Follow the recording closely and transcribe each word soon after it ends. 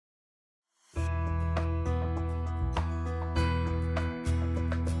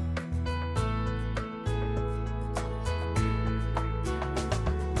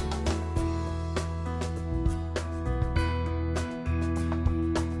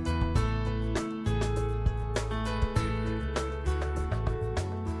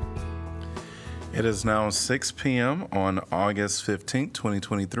It is now 6 p.m. on August 15th,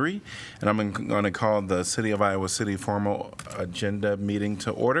 2023, and I'm going to call the City of Iowa City formal agenda meeting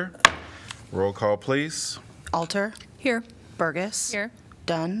to order. Roll call, please. Alter. Here. Burgess. Here.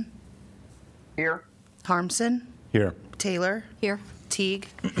 Dunn. Here. Harmson. Here. Taylor. Here. Teague.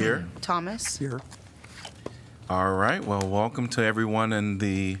 Here. Thomas. Here. All right. Well, welcome to everyone in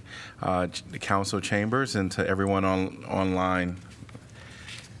the council chambers and to everyone online.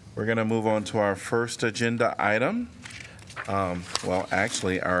 We're going to move on to our first agenda item. Well,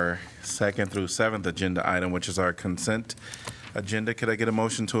 actually, our second through seventh agenda item, which is our consent agenda. Could I get a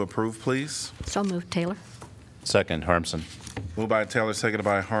motion to approve, please? So moved, Taylor. Second, Harmson. Moved by Taylor, seconded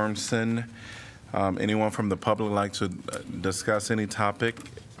by Harmson. Anyone from the public like to discuss any topic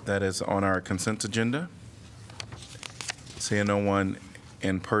that is on our consent agenda? Seeing no one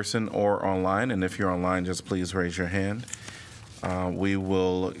in person or online, and if you're online, just please raise your hand. We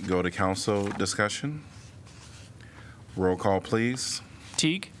will go to council discussion. Roll call, please.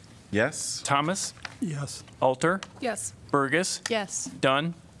 Teague? Yes? Thomas? Yes. Alter? Yes. Burgess? Yes.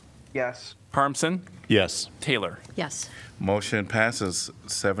 Dunn? Yes. Harmson? Yes. Taylor? Yes. Motion passes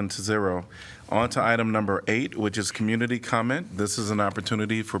 7-0. On to item number 8, which is community comment. This is an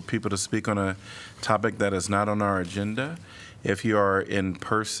opportunity for people to speak on a topic that is not on our agenda. If you are in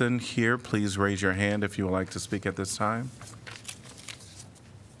person here, please raise your hand if you would like to speak at this time.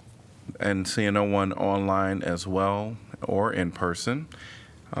 And seeing no one online as well or in person,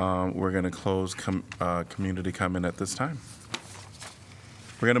 we're going to close community comment at this time.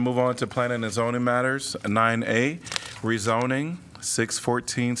 We're going to move on to planning and zoning matters. 9A, rezoning,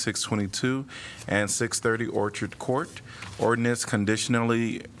 614, 622, and 630 Orchard Court. Ordinance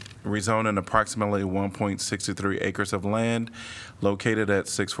conditionally rezoning approximately 1.63 acres of land located at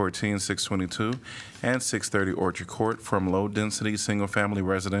 614, 622, and 630 Orchard Court from low-density single-family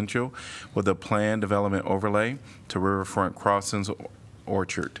residential with a planned development overlay to Riverfront Crossings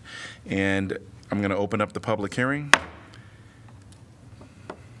Orchard. And I'm going to open up the public hearing.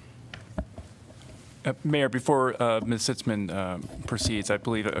 Mayor, before Ms. Sitzman proceeds, I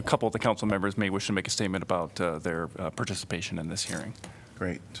believe a couple of the council members may wish to make a statement about their participation in this hearing.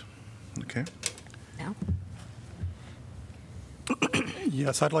 Great. Okay. Now.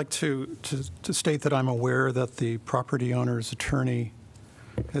 Yes, I'd like to state that I'm aware that the property owner's attorney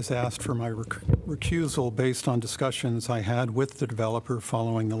has asked for my recusal based on discussions I had with the developer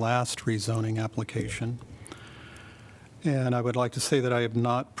following the last rezoning application. And I would like to say that I have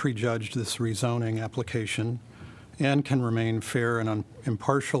not prejudged this rezoning application and can remain fair and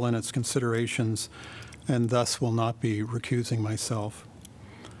impartial in its considerations and thus will not be recusing myself.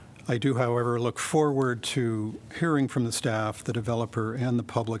 I do, however, look forward to hearing from the staff, the developer, and the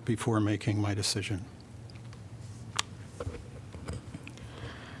public before making my decision.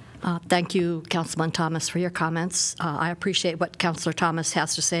 Thank you, Councilman Thomas, for your comments. I appreciate what Councilor Thomas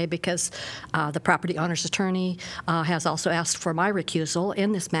has to say because the property owner's attorney has also asked for my recusal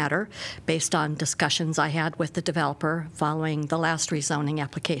in this matter based on discussions I had with the developer following the last rezoning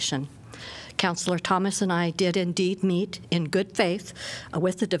application. Councilor Thomas and I did indeed meet in good faith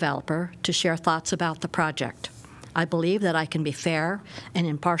with the developer to share thoughts about the project. I believe that I can be fair and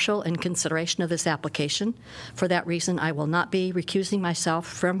impartial in consideration of this application. For that reason, I will not be recusing myself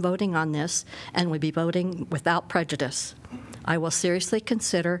from voting on this and will be voting without prejudice. I will seriously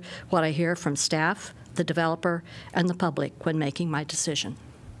consider what I hear from staff, the developer, and the public when making my decision.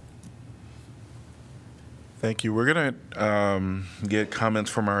 Thank you. We're going to get comments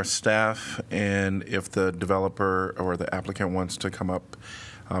from our staff, and if the developer or the applicant wants to come up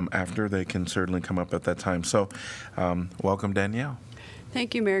after, they can certainly come up at that time. So welcome, Danielle.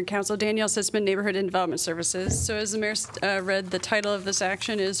 Thank you, Mayor and Council. Danielle Sitzman, Neighborhood and Development Services. So as the Mayor read, the title of this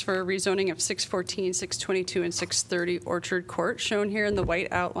action is for rezoning of 614, 622, and 630 Orchard Court, shown here in the white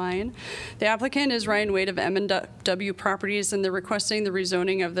outline. The applicant is Ryan Wade of M&W Properties, and they're requesting the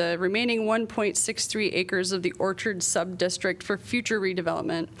rezoning of the remaining 1.63 acres of the Orchard sub-district for future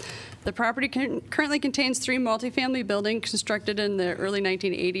redevelopment. The property currently contains 3 multifamily buildings constructed in the early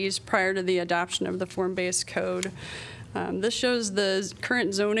 1980s prior to the adoption of the form-based code. This shows the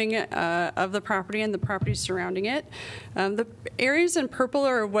current zoning of the property and the properties surrounding it. The areas in purple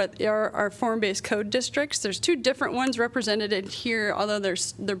are what are our form-based code districts. There's 2 different ones represented in here, although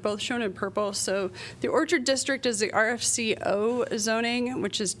they're both shown in purple. So the Orchard District is the RFCO zoning,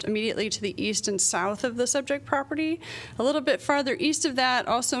 which is immediately to the east and south of the subject property. A little bit farther east of that,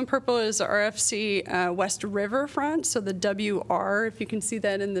 also in purple, is the RFC West Riverfront. So the WR, if you can see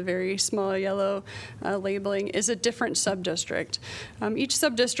that in the very small yellow labeling, is a different sub-district. Each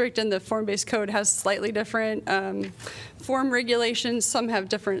sub-district in the form-based code has slightly different form regulations. Some have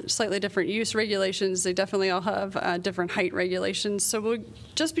slightly different use regulations. They definitely all have different height regulations. So we'll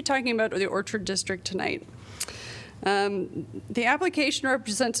just be talking about the Orchard District tonight. The application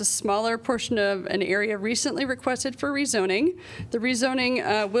represents a smaller portion of an area recently requested for rezoning. The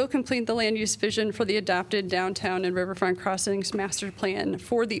rezoning will complete the land use vision for the adopted downtown and riverfront crossings master plan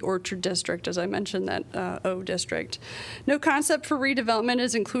for the Orchard District, as I mentioned, that O district. No concept for redevelopment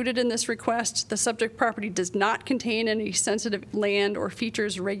is included in this request. The subject property does not contain any sensitive land or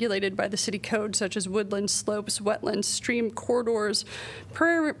features regulated by the city code, such as woodland slopes, wetlands, stream corridors,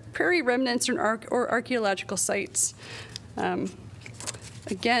 prairie remnants, or archaeological sites.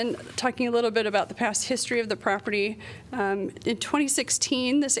 Again, talking a little bit about the past history of the property. In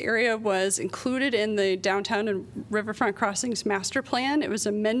 2016, this area was included in the Downtown and Riverfront Crossings Master Plan. It was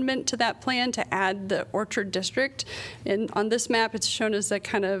an amendment to that plan to add the Orchard District. And on this map, it's shown as that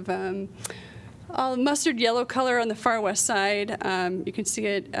kind of mustard yellow color on the far west side. You can see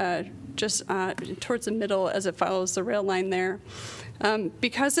it just towards the middle as it follows the rail line there.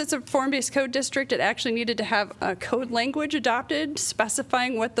 Because it's a form-based code district, it actually needed to have a code language adopted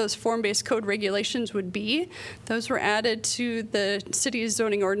specifying what those form-based code regulations would be. Those were added to the city's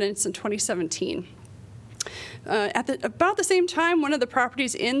zoning ordinance in 2017. At about the same time, one of the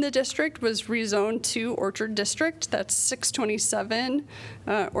properties in the district was rezoned to Orchard District. That's 627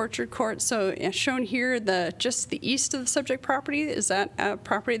 Orchard Court. So shown here, just the east of the subject property is that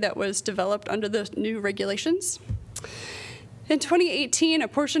property that was developed under the new regulations. In 2018, a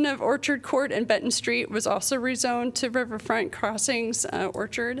portion of Orchard Court and Benton Street was also rezoned to Riverfront Crossings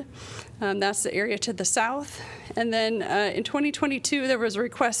Orchard. That's the area to the south. And then in 2022, there was a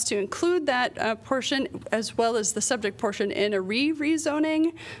request to include that portion as well as the subject portion in a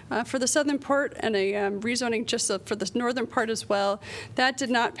rezoning for the southern part and a rezoning just for the northern part as well. That did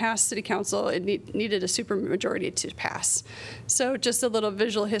not pass City Council. It needed a supermajority to pass. So just a little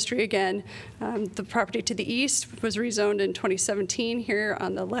visual history again. The property to the east was rezoned in 2017 here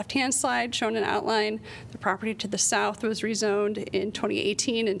on the left-hand side, shown in outline. The property to the south was rezoned in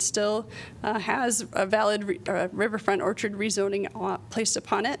 2018 and still has a valid Riverfront Orchard rezoning placed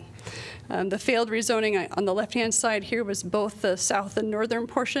upon it. The failed rezoning on the left-hand side here was both the south and northern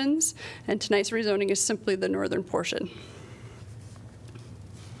portions, and tonight's rezoning is simply the northern portion.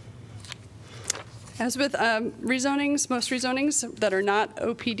 As with rezonings, most rezonings that are not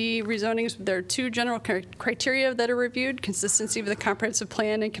OPD rezonings, there are two general criteria that are reviewed: consistency with the comprehensive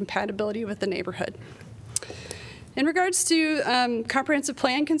plan and compatibility with the neighborhood. In regards to comprehensive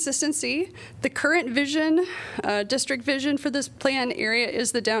plan consistency, the current vision, district vision for this plan area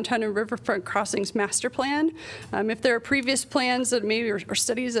is the Downtown and Riverfront Crossings Master Plan. If there are previous plans that maybe or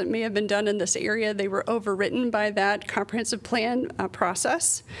studies that may have been done in this area, they were overwritten by that comprehensive plan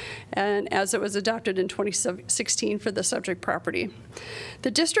process, and as it was adopted in 2016 for the subject property.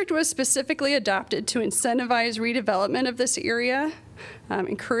 The district was specifically adopted to incentivize redevelopment of this area,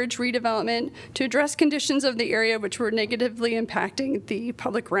 encourage redevelopment, to address conditions of the area which were negatively impacting the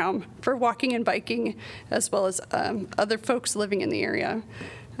public realm for walking and biking, as well as other folks living in the area.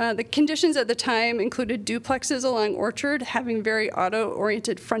 The conditions at the time included duplexes along Orchard having very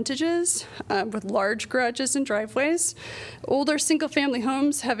auto-oriented frontages with large garages and driveways, older single-family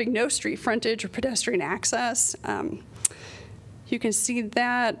homes having no street frontage or pedestrian access. You can see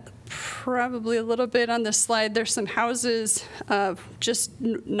that probably a little bit on this slide. There's some houses just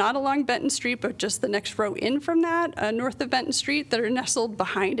not along Benton Street, but just the next row in from that, north of Benton Street, that are nestled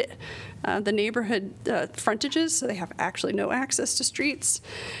behind it. The neighborhood frontages, so they have actually no access to streets.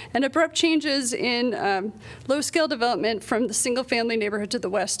 And abrupt changes in low-scale development from the single-family neighborhood to the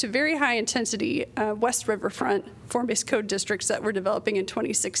west to very high-intensity West Riverfront form-based code districts that were developing in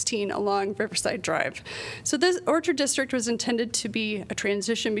 2016 along Riverside Drive. So this Orchard District was intended to be a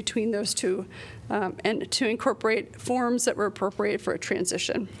transition between those two and to incorporate forms that were appropriate for a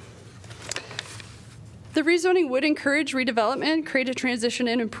transition. The rezoning would encourage redevelopment, create a transition,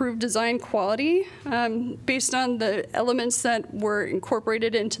 and improve design quality based on the elements that were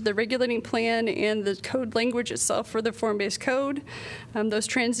incorporated into the regulating plan and the code language itself for the form-based code. Those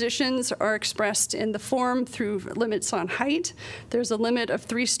transitions are expressed in the form through limits on height. There's a limit of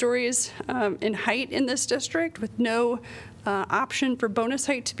 3 stories in height in this district with no option for bonus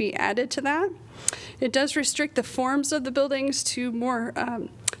height to be added to that. It does restrict the forms of the buildings to more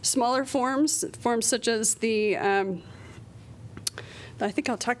smaller forms such as the I think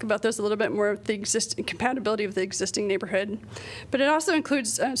I'll talk about those a little bit more, the compatibility of the existing neighborhood. But it also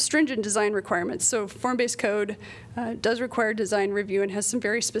includes stringent design requirements. So form-based code does require design review and has some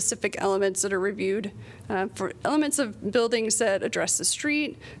very specific elements that are reviewed for elements of buildings that address the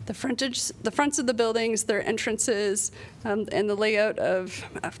street, the fronts of the buildings, their entrances, and the layout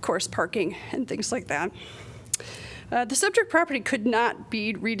of course, parking and things like that. The subject property could not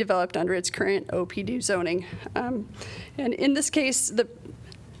be redeveloped under its current OPD zoning. And in this case,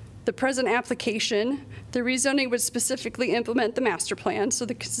 the present application, the rezoning would specifically implement the master plan, so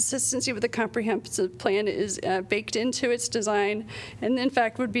the consistency with the comprehensive plan is baked into its design, and in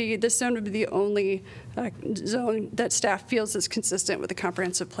fact this zone would be the only zone that staff feels is consistent with the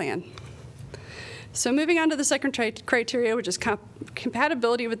comprehensive plan. So moving on to the second criteria, which is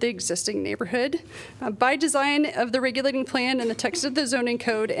compatibility with the existing neighborhood. By design of the regulating plan and the text of the zoning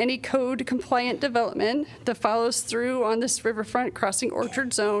code, any code-compliant development that follows through on this riverfront crossing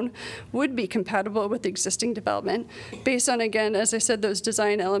orchard zone would be compatible with the existing development based on, again, as I said, those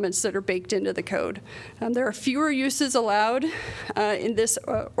design elements that are baked into the code. There are fewer uses allowed in this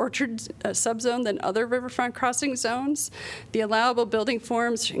orchard subzone than other riverfront crossing zones. The allowable building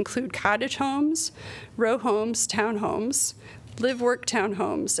forms include cottage homes, row homes, townhomes, live-work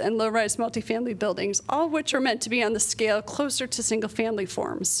townhomes, and low-rise multifamily buildings, all of which are meant to be on the scale closer to single-family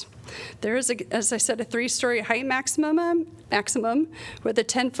forms. There is, as I said, a 3-story height maximum with a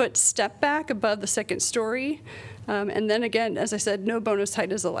 10-foot step back above the second story. And then again, as I said, no bonus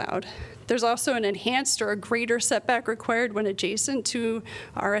height is allowed. There's also an enhanced or a greater setback required when adjacent to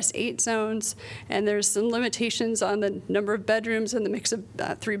RS8 zones, and there's some limitations on the number of bedrooms and the mix of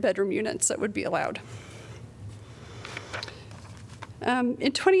 3-bedroom units that would be allowed.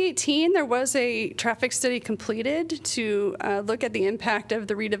 In 2018, there was a traffic study completed to look at the impact of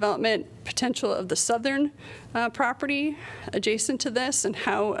the redevelopment potential of the southern property adjacent to this and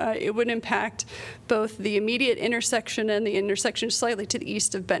how it would impact both the immediate intersection and the intersection slightly to the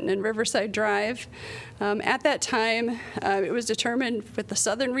east of Benton and Riverside Drive. At that time, it was determined with the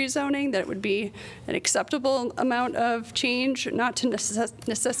southern rezoning that it would be an acceptable amount of change, not to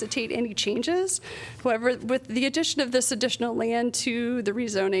necessitate any changes. However, with the addition of this additional land to the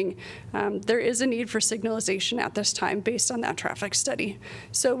rezoning, there is a need for signalization at this time based on that traffic study.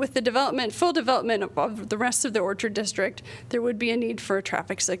 So with the development, full development of the rest of the Orchard District, there would be a need for a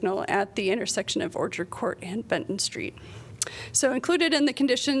traffic signal at the intersection of Orchard Court and Benton Street. So included in the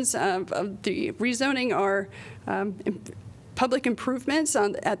conditions of the rezoning are public improvements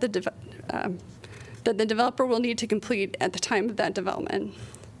that the developer will need to complete at the time of that development.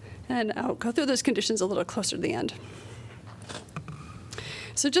 And I'll go through those conditions a little closer to the end.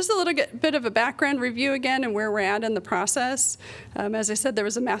 So just a little bit of a background review again and where we're at in the process. As I said, there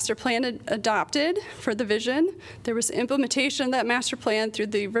was a master plan adopted for the vision. There was implementation of that master plan through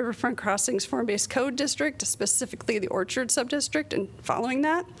the Riverfront Crossings Form-Based Code District, specifically the Orchard Subdistrict, and following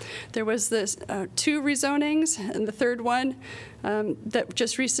that, there was this 2 rezonings, and the third one that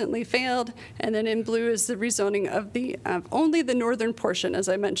just recently failed, and then in blue is the rezoning of the only the northern portion, as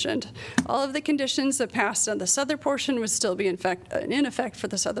I mentioned. All of the conditions that passed on the southern portion would still be in effect for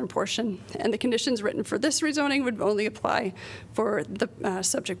the southern portion, and the conditions written for this rezoning would only apply for the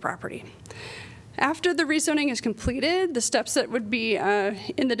subject property. After the rezoning is completed, the steps that would be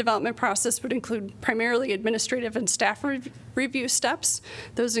in the development process would include primarily administrative and staff review steps.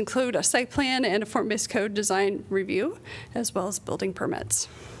 Those include a site plan and a form-based code design review, as well as building permits.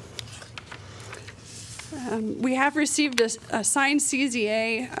 We have received a signed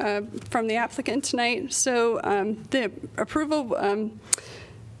CZA from the applicant tonight, so the approval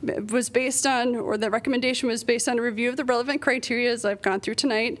was based on, or the recommendation was based on a review of the relevant criteria as I've gone through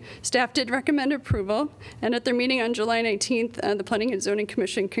tonight. Staff did recommend approval, and at their meeting on July 19th, the Planning and Zoning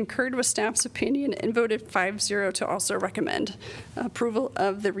Commission concurred with staff's opinion and voted 5-0 to also recommend approval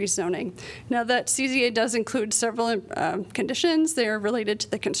of the rezoning. Now that CZA does include several conditions. They are related to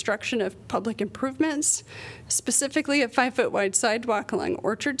the construction of public improvements, specifically a 5-foot wide sidewalk along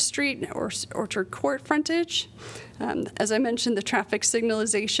Orchard Street or Orchard Court frontage. As I mentioned, the traffic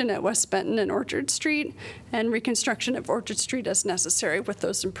signalization at West Benton and Orchard Street, and reconstruction of Orchard Street as necessary with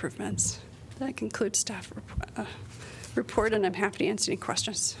those improvements. That concludes staff report, and I'm happy to answer any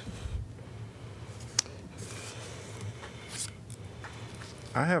questions.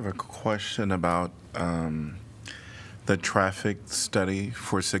 I have a question about the traffic study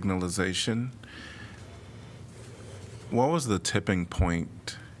for signalization. What was the tipping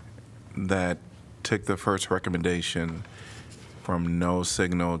point that took the first recommendation from no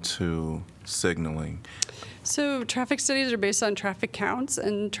signal to signaling? So traffic studies are based on traffic counts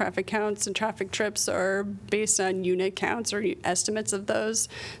and traffic trips are based on unit counts or estimates of those.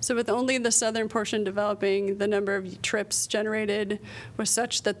 So with only the southern portion developing, the number of trips generated was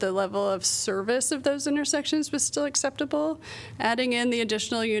such that the level of service of those intersections was still acceptable. Adding in the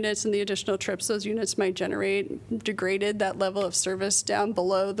additional units and the additional trips those units might generate degraded that level of service down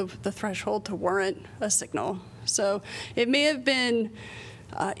below the threshold to warrant a signal. So it may have been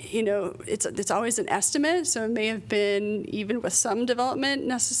it's always an estimate, so it may have been, even with some development,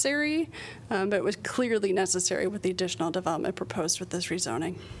 necessary, but it was clearly necessary with the additional development proposed with this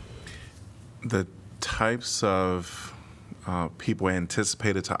rezoning. The types of people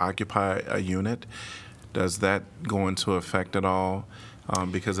anticipated to occupy a unit, does that go into effect at all?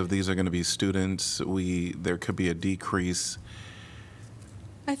 Because if these are going to be students, there could be a decrease.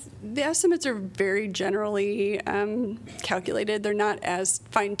 The estimates are very generally calculated. They're not as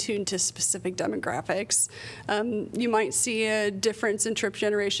fine-tuned to specific demographics. You might see a difference in trip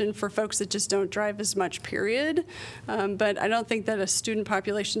generation for folks that just don't drive as much, period. But I don't think that a student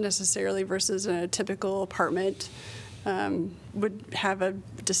population necessarily versus a typical apartment would have a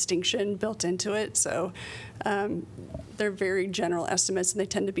distinction built into it. So they're very general estimates, and they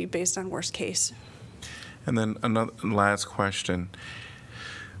tend to be based on worst case. And then another last question.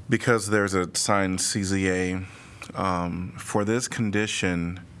 Because there's a signed CZA, for this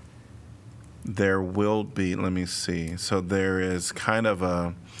condition, there will be, let me see, so there is kind of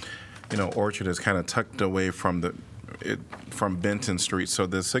a, Orchard is kind of tucked away from from Benton Street, so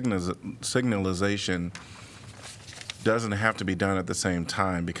the signalization doesn't have to be done at the same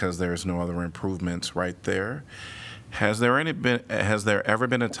time because there's no other improvements right there. Has there ever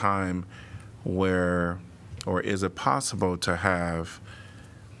been a time where, or is it possible to have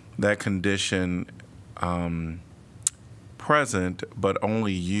that condition present but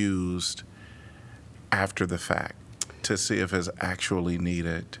only used after the fact to see if it's actually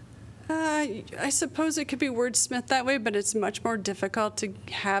needed? I suppose it could be wordsmithed that way, but it's much more difficult to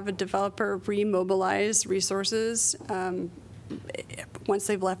have a developer remobilize resources once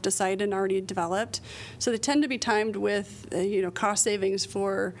they've left a site and already developed. So they tend to be timed with, cost savings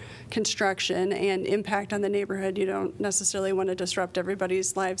for construction and impact on the neighborhood. You don't necessarily want to disrupt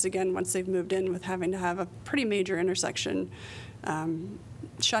everybody's lives again once they've moved in with having to have a pretty major intersection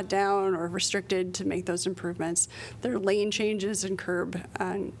shut down or restricted to make those improvements. There are lane changes and curb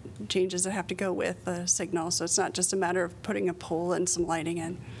changes that have to go with the signal. So it's not just a matter of putting a pole and some lighting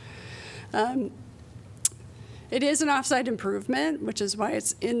in. It is an offsite improvement, which is why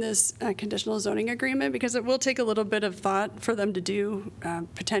it's in this conditional zoning agreement, because it will take a little bit of thought for them to do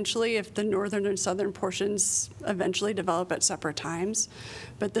potentially if the northern and southern portions eventually develop at separate times.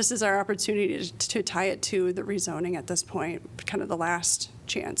 But this is our opportunity to tie it to the rezoning at this point, kind of the last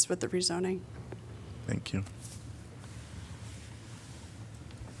chance with the rezoning. Thank you.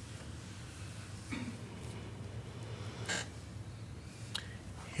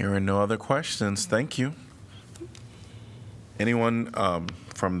 Hearing no other questions, thank you. Anyone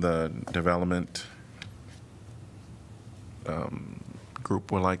from the development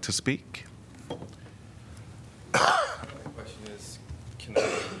group would like to speak? My question is, can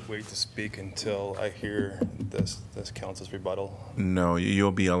I wait to speak until I hear this council's rebuttal? No,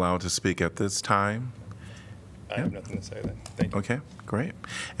 you'll be allowed to speak at this time. I have nothing to say then. Thank you. Okay, great.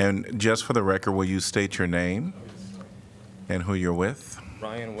 And just for the record, will you state your name and who you're with?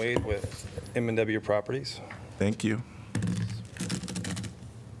 Ryan Wade with M&W Properties. Thank you.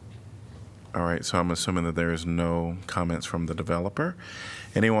 All right, so I'm assuming that there is no comments from the developer.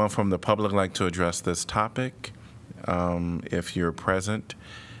 Anyone from the public like to address this topic? If you're present,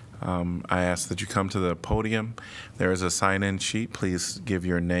 I ask that you come to the podium. There is a sign-in sheet. Please give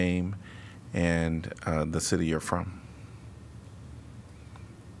your name and the city you're from.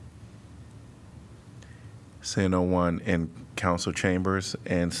 Seeing no one in council chambers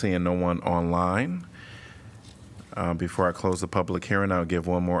and seeing no one online, before I close the public hearing, I'll give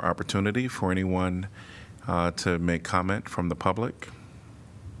one more opportunity for anyone to make comment from the public.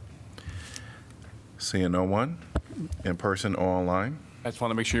 Seeing no one in person or online. I just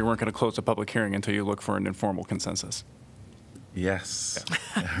want to make sure you weren't going to close the public hearing until you look for an informal consensus. Yes.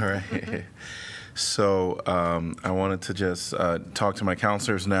 All right. So I wanted to just talk to my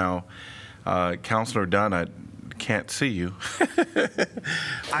counselors now. Counselor Dunn, I can't see you,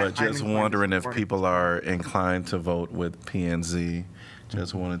 but just wondering if people are inclined to vote with P&Z.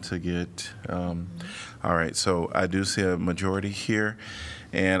 Just wanted to get, all right, so I do see a majority here,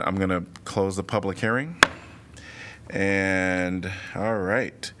 and I'm going to close the public hearing. And, all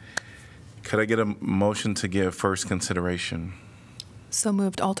right, could I get a motion to give first consideration? So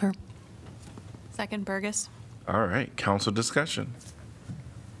moved. Alter. Second, Burgess. All right, council discussion.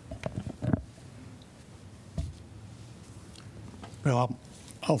 Well,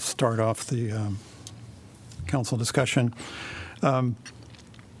 I'll start off the council discussion. I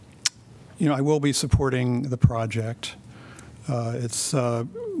will be supporting the project. It's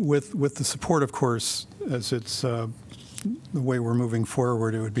with the support, of course, as it's the way we're moving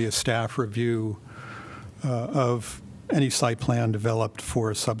forward, it would be a staff review of any site plan developed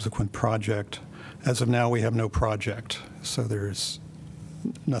for a subsequent project. As of now, we have no project, so there's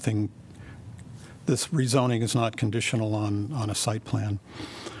nothing. This rezoning is not conditional on a site plan.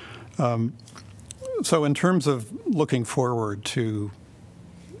 So in terms of looking forward to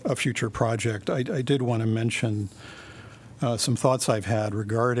a future project, I did want to mention some thoughts I've had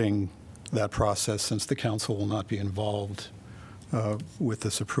regarding that process, since the council will not be involved with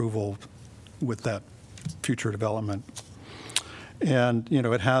this approval with that future development. And,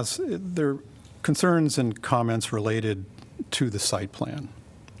 there are concerns and comments related to the site plan.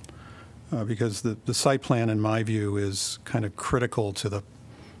 Because the site plan, in my view, is kind of critical to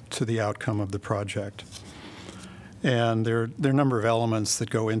the outcome of the project. And there are a number of elements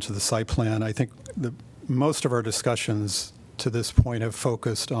that go into the site plan. I think most of our discussions to this point have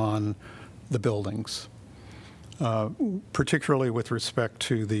focused on the buildings, particularly with respect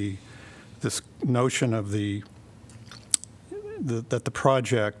to this notion of that the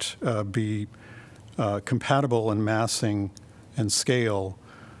project be compatible in massing and scale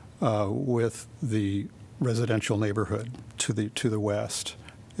with the residential neighborhood to the west,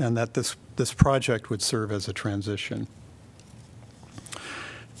 and that this project would serve as a transition.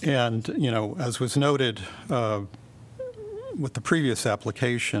 And as was noted with the previous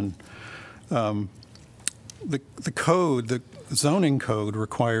application, the zoning code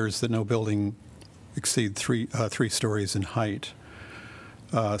requires that no building exceed three stories in height.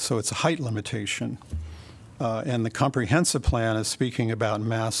 So it's a height limitation. And the comprehensive plan is speaking about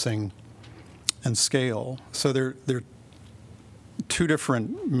massing and scale. So there are two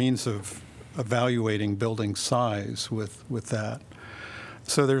different means of evaluating building size with that.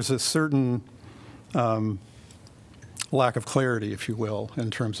 So there's a certain lack of clarity, if you will,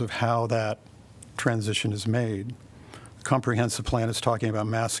 in terms of how that transition is made. The comprehensive plan is talking about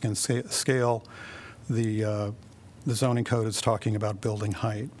massing and scale. The zoning code is talking about building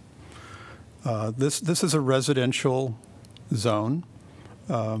height. This is a residential zone.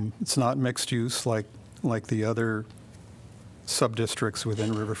 It's not mixed use like the other sub-districts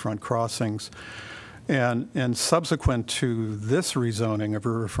within riverfront crossings. And subsequent to this rezoning of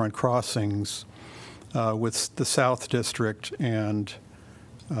riverfront crossings, with the South District and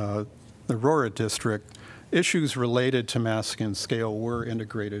the Aurora District, issues related to massing and scale were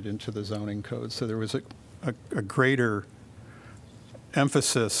integrated into the zoning code. So there was a greater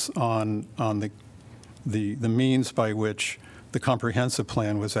emphasis on the means by which the comprehensive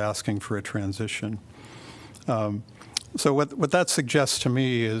plan was asking for a transition. So what that suggests to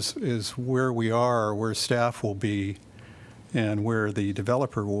me is where we are, where staff will be, and where the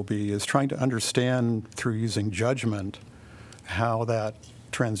developer will be, is trying to understand through using judgment how that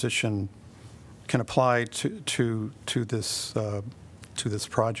transition can apply to this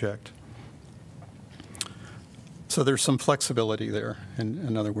project. So there's some flexibility there,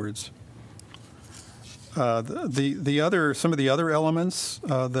 in other words. Some of the other elements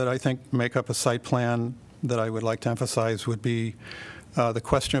that I think make up a site plan that I would like to emphasize would be the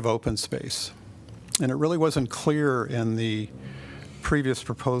question of open space. And it really wasn't clear in the previous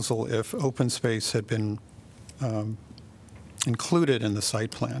proposal if open space had been included in the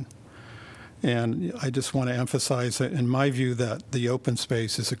site plan. And I just want to emphasize that, in my view, that the open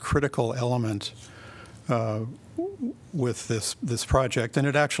space is a critical element with this project, and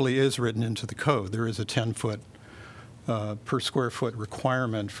it actually is written into the code. There is a 10-foot per square foot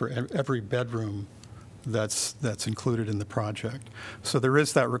requirement for every bedroom that's included in the project. So there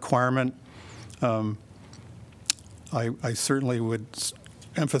is that requirement. I certainly would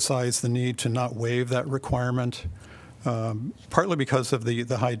emphasize the need to not waive that requirement, partly because of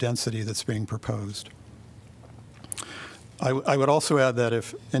the high density that's being proposed. I would also add that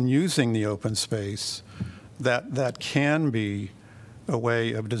if, in using the open space, that can be a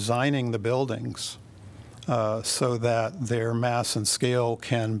way of designing the buildings so that their mass and scale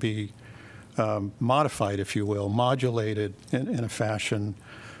can be modified, if you will, modulated in a fashion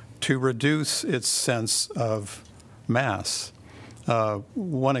to reduce its sense of mass.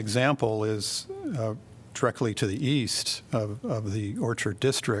 One example is directly to the east of the Orchard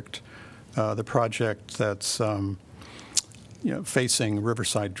District, the project that's facing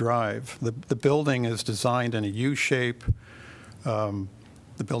Riverside Drive. The building is designed in a U shape. The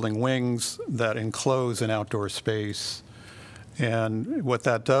the building wings that enclose an outdoor space. And what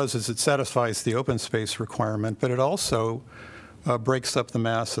that does is it satisfies the open space requirement, but it also breaks up the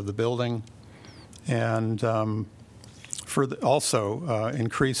mass of the building and also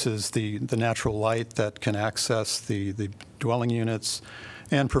increases the natural light that can access the dwelling units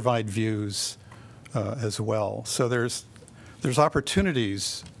and provide views as well. So there's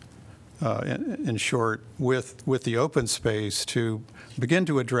opportunities, in short, with the open space to begin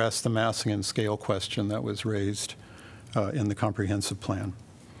to address the massing and scale question that was raised in the comprehensive plan.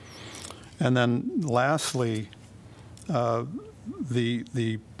 And then lastly,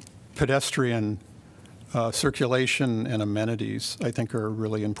 the pedestrian circulation and amenities, I think, are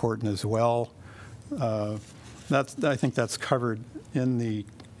really important as well. I think that's covered in the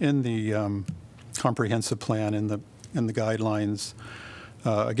comprehensive plan, in the guidelines.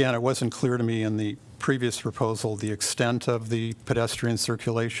 Again, it wasn't clear to me in the previous proposal the extent of the pedestrian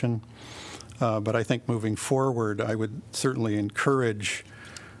circulation, but I think moving forward, I would certainly encourage,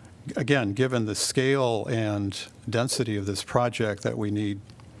 again, given the scale and density of this project, that we need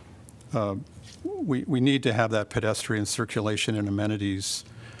to have that pedestrian circulation and amenities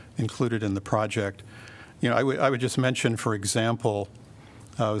included in the project. You know, I would just mention, for example,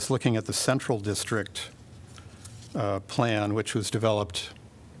 I was looking at the Central District plan, which was developed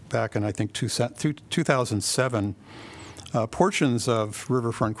back in, I think, 2007. Portions of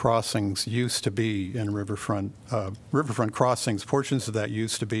riverfront crossings used to be in riverfront crossings. Portions of that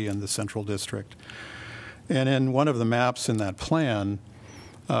used to be in the Central District. And in one of the maps in that plan,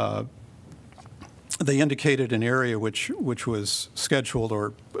 they indicated an area which was scheduled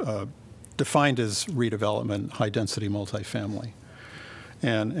or defined as redevelopment, high-density multifamily.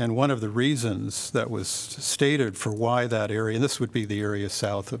 And one of the reasons that was stated for why that area, and this would be the area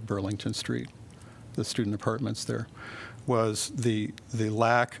south of Burlington Street, the student apartments there, was the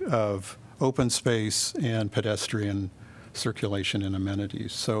lack of open space and pedestrian circulation and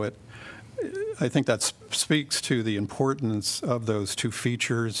amenities. So I think that speaks to the importance of those two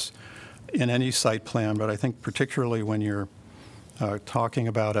features in any site plan, but I think particularly when you're talking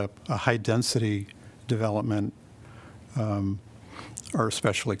about a high-density development, are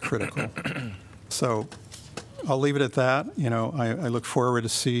especially critical. So I'll leave it at that. You know, I look forward to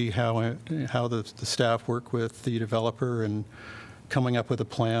see how the staff work with the developer and coming up with a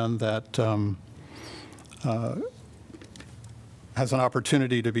plan that has an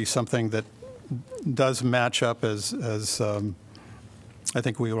opportunity to be something that does match up as I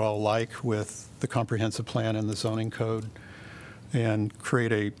think we would all like with the comprehensive plan and the zoning code, and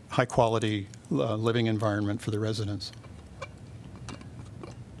create a high-quality living environment for the residents.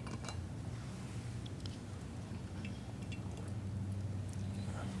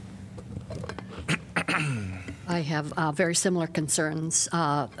 I have very similar concerns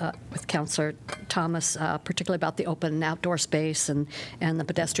with Councilor Thomas, particularly about the open and outdoor space and the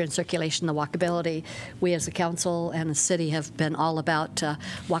pedestrian circulation, the walkability. We as a council and the city have been all about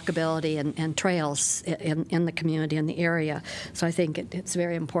walkability and trails in the community, in the area. So I think it's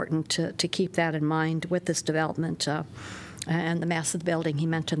very important to keep that in mind with this development. And the mass of the building, he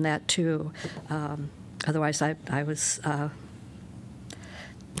mentioned that too. Otherwise, I was,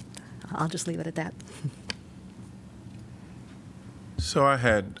 I'll just leave it at that. So I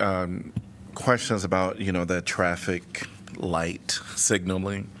had questions about, you know, the traffic light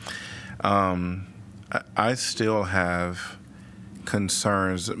signaling. I still have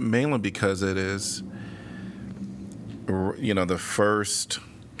concerns, mainly because it is, you know, the first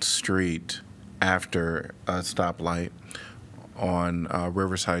street after a stoplight on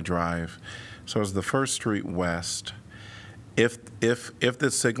Riverside Drive. So it's the first street west. If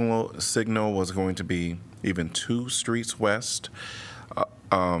the signal was going to be even 2 streets west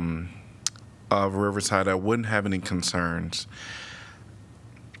of Riverside, I wouldn't have any concerns.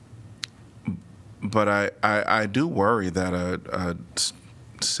 But I do worry that a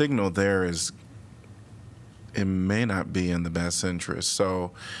signal there it may not be in the best interest.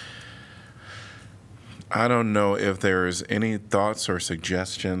 So I don't know if there's any thoughts or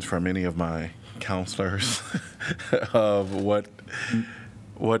suggestions from any of my counselors of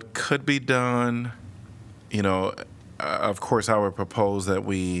what could be done. You know, of course, I would propose that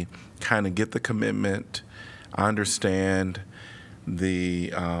we kind of get the commitment. I understand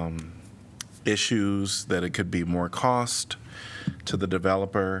the issues that it could be more cost to the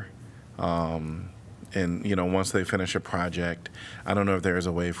developer. And, you know, once they finish a project, I don't know if there's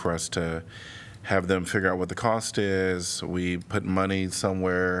a way for us to have them figure out what the cost is. We put money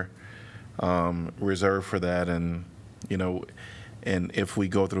somewhere reserved for that, and, you know, and if we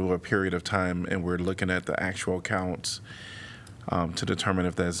go through a period of time and we're looking at the actual counts, to determine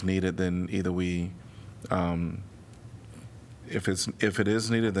if that's needed, then either we, if it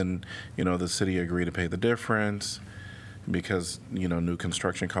is needed, then, the city agree to pay the difference because, new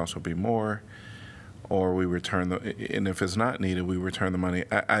construction costs will be more, or we return and if it's not needed, we return the money.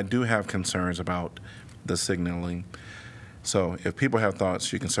 I do have concerns about the signaling. So if people have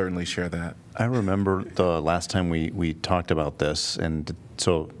thoughts, you can certainly share that. I remember the last time we talked about this, and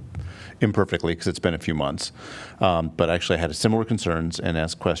so imperfectly because it's been a few months, but actually I had similar concerns and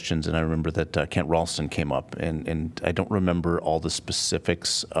asked questions, and I remember that Kent Ralston came up, and I don't remember all the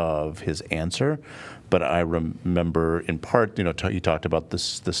specifics of his answer, but I remember in part, he talked about the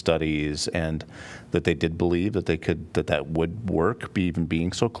studies and that they did believe that that would work, even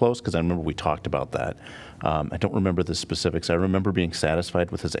being so close, because I remember we talked about that. I don't remember the specifics. I remember being satisfied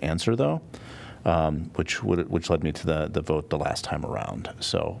with his answer, though, which led me to the vote the last time around.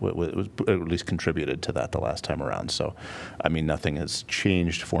 So it at least contributed to that the last time around. So, I mean, nothing has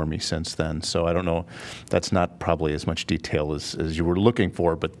changed for me since then. So I don't know. That's not probably as much detail as you were looking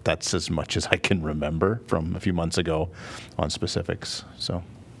for, but that's as much as I can remember from a few months ago on specifics. So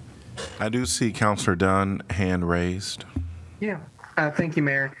I do see Councilor Dunn hand raised. Yeah. Thank you,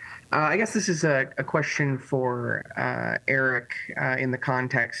 Mayor. I guess this is a question for Eric in the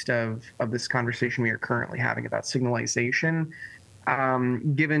context of this conversation we are currently having about signalization.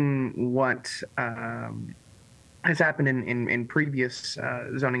 Given what has happened in previous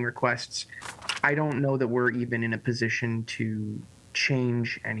zoning requests, I don't know that we're even in a position to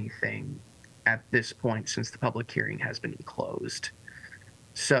change anything at this point since the public hearing has been closed.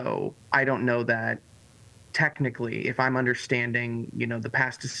 So I don't know that technically, if I'm understanding, the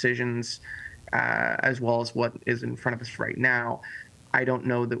past decisions as well as what is in front of us right now, I don't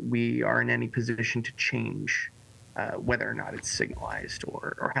know that we are in any position to change whether or not it's signalized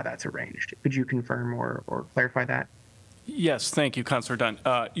or how that's arranged. Could you confirm or clarify that? Yes, thank you, Councilor Dunn.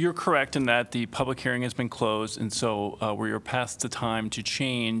 You're correct in that the public hearing has been closed, and so we are past the time to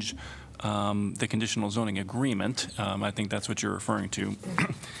change the conditional zoning agreement. I think that's what you're referring to.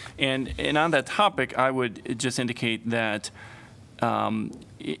 And on that topic, I would just indicate that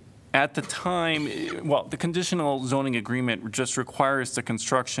at the time, the conditional zoning agreement just requires the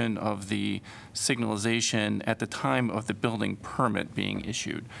construction of the signalization at the time of the building permit being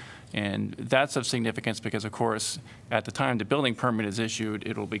issued. And that's of significance because, of course, at the time the building permit is issued,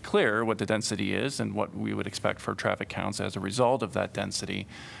 it'll be clear what the density is and what we would expect for traffic counts as a result of that density.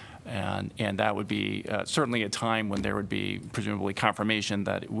 And that would be certainly a time when there would be presumably confirmation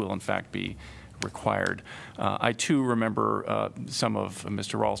that it will in fact be required. I too remember some of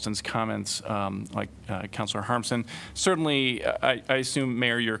Mr. Ralston's comments, like Councilor Harmson. Certainly, I assume,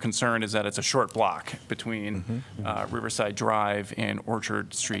 Mayor, your concern is that it's a short block between Riverside Drive and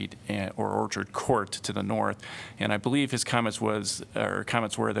Orchard Street or Orchard Court to the north. And I believe his comments were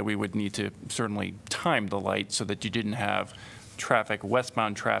that we would need to certainly time the light so that you didn't have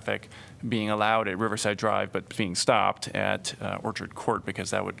westbound traffic being allowed at Riverside Drive but being stopped at Orchard Court,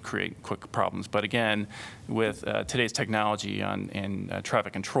 because that would create quick problems. But again, with today's technology and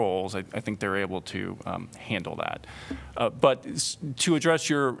traffic controls, I think they're able to handle that. But to address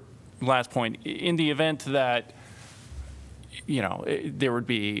your last point, in the event that there would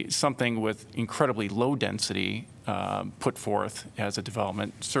be something with incredibly low density put forth as a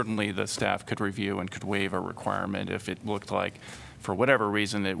development, certainly the staff could review and could waive a requirement if it looked like, for whatever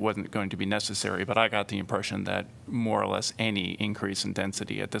reason, it wasn't going to be necessary. But I got the impression that more or less any increase in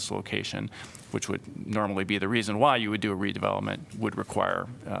density at this location, which would normally be the reason why you would do a redevelopment, would require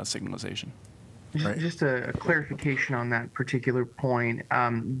signalization. Right. Just a clarification on that particular point.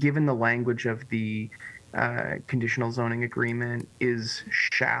 Given the language of the conditional zoning agreement is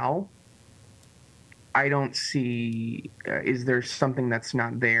shall, I don't see, is there something that's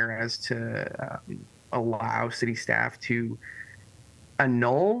not there as to allow city staff to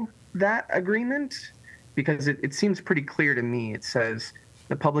annul that agreement? Because it seems pretty clear to me. It says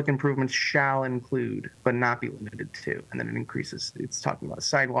the public improvements shall include, but not be limited to, and then it increases. It's talking about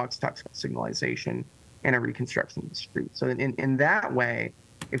sidewalks, talks about signalization, and a reconstruction of the street. So in that way,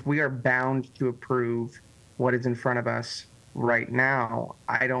 if we are bound to approve what is in front of us right now,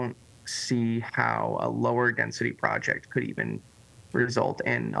 I don't see how a lower density project could even result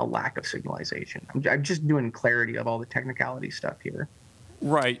in a lack of signalization. I'm just doing clarity of all the technicality stuff here.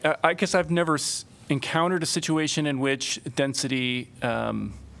 Right. I guess I've never encountered a situation in which density,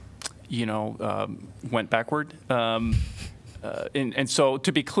 went backward. And so,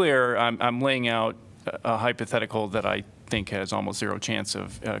 to be clear, I'm laying out a hypothetical that I think has almost zero chance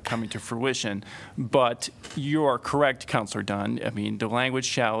of coming to fruition. But you are correct, Councilor Dunn. I mean, the language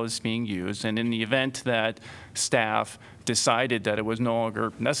shall is being used, and in the event that staff decided that it was no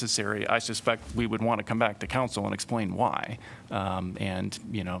longer necessary, I suspect we would want to come back to council and explain why. And,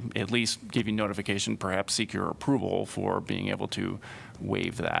 at least give you notification, perhaps seek your approval for being able to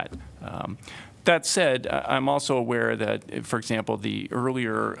waive that. That said, I'm also aware that, for example, the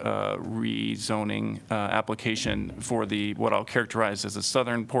earlier rezoning application for what I'll characterize as the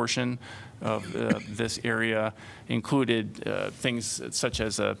southern portion of this area included things such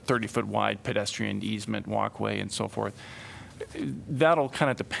as a 30-foot wide pedestrian easement walkway and so forth. That'll kind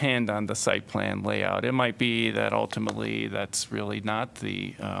of depend on the site plan layout. It might be that ultimately that's really not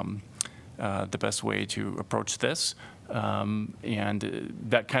the best way to approach this. And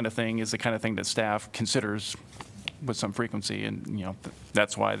that kind of thing is the kind of thing that staff considers with some frequency, and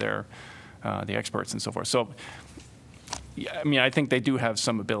that's why they're the experts and so forth. So, I think they do have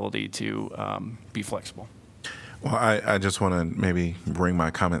some ability to be flexible. Well, I just want to maybe bring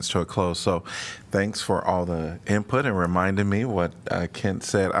my comments to a close. So thanks for all the input and reminding me what Kent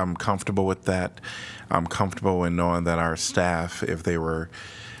said. I'm comfortable with that. I'm comfortable in knowing that our staff, if they were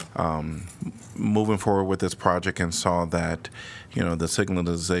moving forward with this project and saw that, the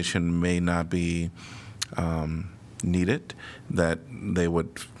signalization may not be needed, that they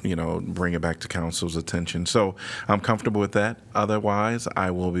would, bring it back to council's attention. So I'm comfortable with that. Otherwise,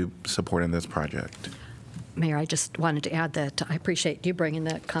 I will be supporting this project. Mayor, I just wanted to add that I appreciate you bringing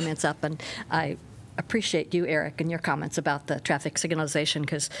the comments up, and I appreciate you, Eric, and your comments about the traffic signalization,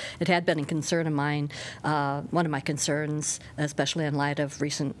 because it had been a concern of mine, one of my concerns, especially in light of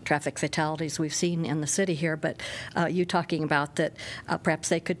recent traffic fatalities we've seen in the city here. But you talking about that perhaps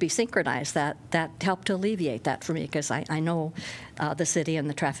they could be synchronized, that helped to alleviate that for me, because I know the city and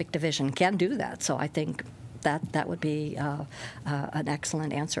the traffic division can do that. So I think that would be an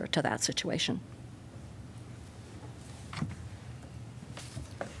excellent answer to that situation.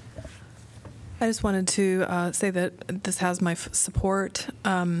 I just wanted to say that this has my support,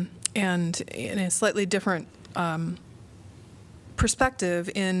 and in a slightly different perspective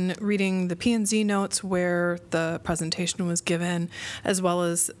in reading the P&Z notes where the presentation was given, as well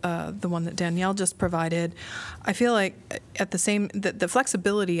as the one that Danielle just provided. I feel like at the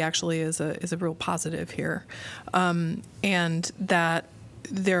flexibility actually is a real positive here, and that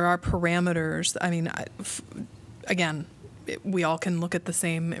there are parameters. I mean, again, we all can look at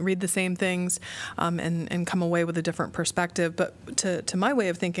read the same things, and come away with a different perspective. But to my way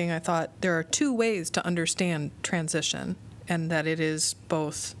of thinking, I thought there are two ways to understand transition, and that it is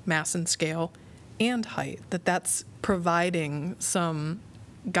both mass and scale and height, that's providing some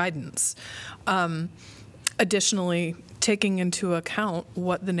guidance. Additionally, taking into account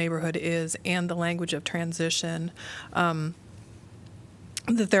what the neighborhood is and the language of transition, that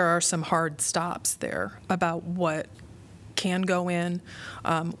there are some hard stops there about what can go in,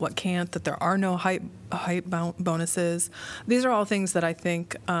 what can't, that there are no height bonuses. These are all things that I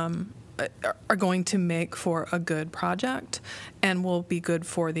think are going to make for a good project and will be good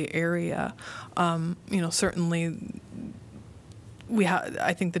for the area. Certainly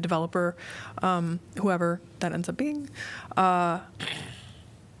I think the developer, whoever that ends up being,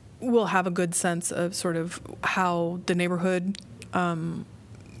 will have a good sense of sort of how the neighborhood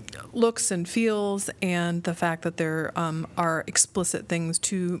looks and feels, and the fact that there are explicit things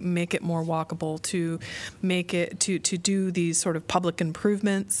to make it more walkable, to make it to do these sort of public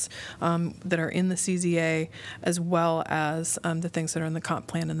improvements that are in the CZA, as well as the things that are in the comp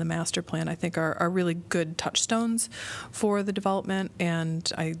plan and the master plan, I think are really good touchstones for the development. And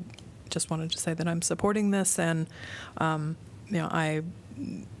I just wanted to say that I'm supporting this, and I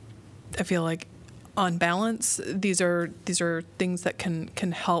feel like on balance, these are things that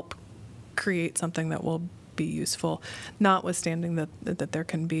can help create something that will be useful, notwithstanding that there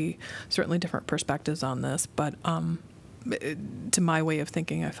can be certainly different perspectives on this. But to my way of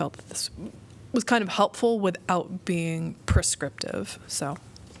thinking, I felt that this was kind of helpful without being prescriptive. So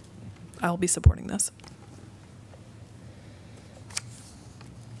I'll be supporting this.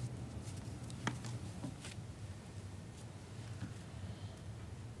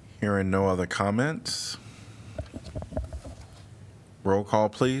 Hearing no other comments. Roll call,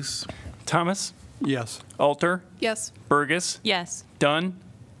 please. Thomas? Yes. Alter? Yes. Burgess? Yes. Dunn?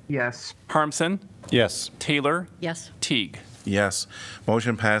 Yes. Harmson? Yes. Taylor? Yes. Teague? Yes.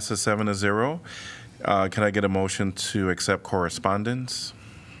 Motion passes 7-0. Can I get a motion to accept correspondence?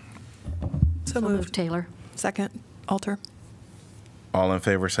 So Moved, moved. Taylor. Second. Alter. All in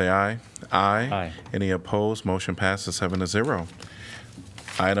favor say aye. Aye. Aye. Any opposed? Motion passes 7-0.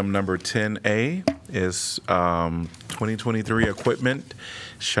 Item number 10A is 2023 equipment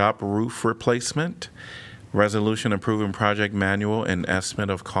shop roof replacement. Resolution approving project manual and estimate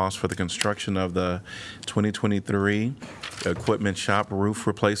of cost for the construction of the 2023 equipment shop roof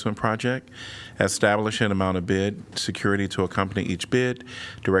replacement project, establishing amount of bid, security to accompany each bid,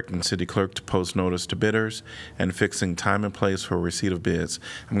 directing city clerk to post notice to bidders, and fixing time and place for receipt of bids.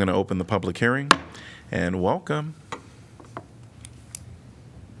 I'm going to open the public hearing, and welcome.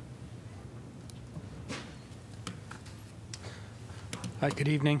 Hi, good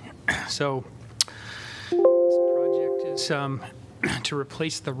evening. So this project is to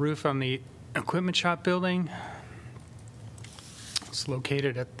replace the roof on the equipment shop building. It's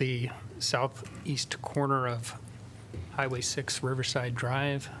located at the southeast corner of Highway 6 Riverside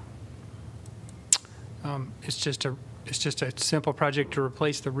Drive. It's just a simple project to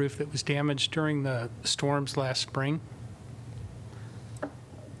replace the roof that was damaged during the storms last spring.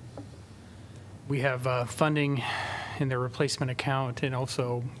 We have funding in the replacement account and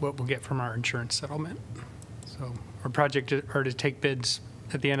also what we'll get from our insurance settlement. So our project are to take bids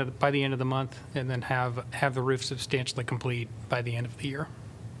at the end by the end of the month and then have the roof substantially complete by the end of the year.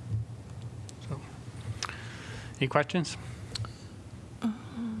 So, any questions?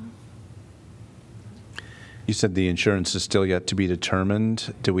 You said the insurance is still yet to be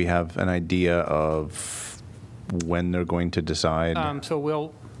determined. Do we have an idea of when they're going to decide? So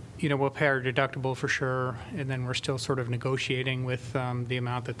we'll pay our deductible for sure, and then we're still sort of negotiating with the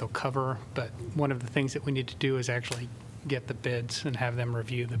amount that they'll cover. But one of the things that we need to do is actually get the bids and have them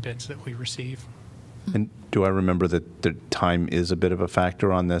review the bids that we receive. And do I remember that the time is a bit of a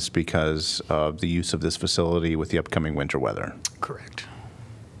factor on this because of the use of this facility with the upcoming winter weather? Correct.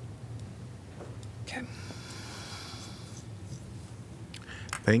 Okay.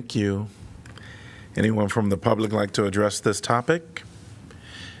 Thank you. Anyone from the public like to address this topic?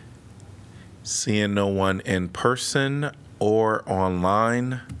 Seeing no one in person or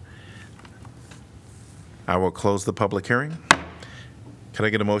online, I will close the public hearing. Can I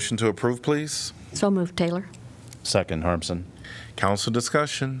get a motion to approve, please? So moved, Taylor. Second, Harmson. Council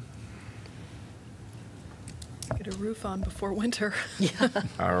discussion. Get a roof on before winter.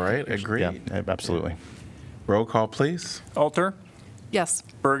 All right, agreed. Yeah, absolutely. Roll call, please. Alter, Yes.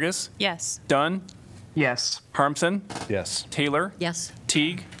 Burgess, Yes. Dunn, Yes. Harmson, Yes. Taylor, Yes.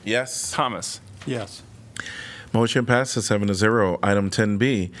 Teague, Yes. Thomas. Yes. Motion passes 7-0. Item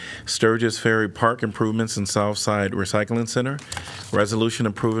 10B, Sturgis Ferry Park Improvements in Southside Recycling Center. Resolution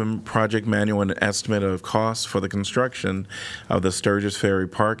approving project manual and estimate of costs for the construction of the Sturgis Ferry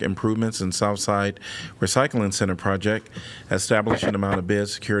Park Improvements in Southside Recycling Center project, establishing amount of bid,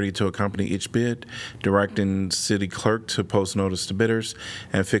 security to accompany each bid, directing city clerk to post notice to bidders,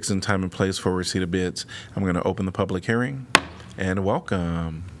 and fixing time and place for receipt of bids. I'm going to open the public hearing, and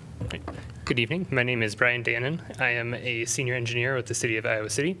welcome. Good evening. My name is Brian Dannon. I am a senior engineer with the City of Iowa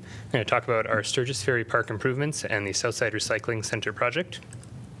City. I'm going to talk about our Sturgis Ferry Park improvements and the Southside Recycling Center project.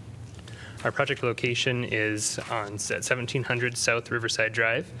 Our project location is at 1700 South Riverside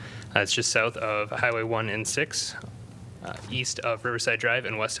Drive. It's just south of Highway 1 and 6, east of Riverside Drive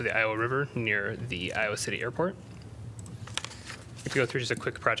and west of the Iowa River near the Iowa City Airport. If we go through just a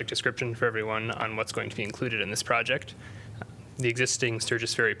quick project description for everyone on what's going to be included in this project. The existing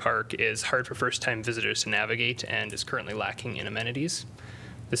Sturgis Ferry Park is hard for first-time visitors to navigate and is currently lacking in amenities.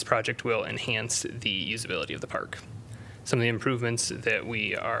 This project will enhance the usability of the park. Some of the improvements that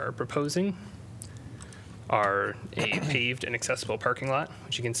we are proposing are a paved and accessible parking lot,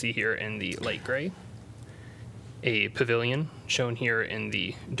 which you can see here in the light gray, a pavilion shown here in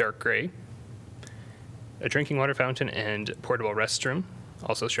the dark gray, a drinking water fountain and portable restroom,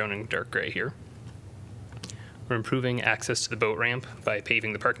 also shown in dark gray here. We're improving access to the boat ramp by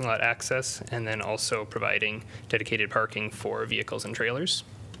paving the parking lot access and then also providing dedicated parking for vehicles and trailers.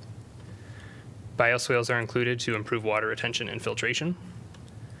 Bioswales are included to improve water retention and filtration.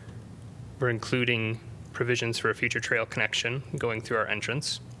 We're including provisions for a future trail connection going through our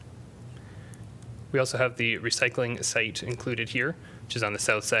entrance. We also have the recycling site included here, which is on the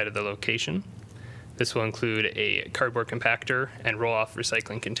south side of the location. This will include a cardboard compactor and roll-off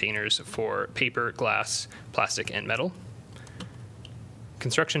recycling containers for paper, glass, plastic, and metal.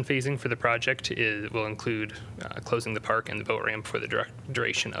 Construction phasing for the project will include closing the park and the boat ramp for the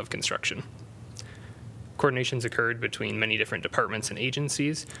duration of construction. Coordination's occurred between many different departments and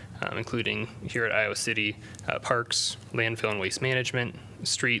agencies, including here at Iowa City, parks, landfill and waste management,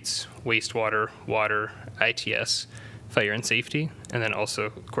 streets, wastewater, water, ITS, fire and safety, and then also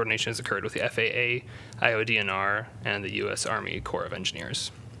coordination has occurred with the FAA, Iowa DNR, and the U.S. Army Corps of Engineers.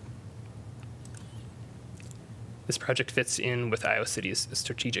 This project fits in with Iowa City's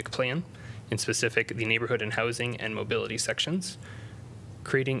strategic plan, in specific the neighborhood and housing and mobility sections.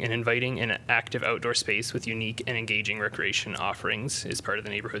 Creating and inviting an active outdoor space with unique and engaging recreation offerings is part of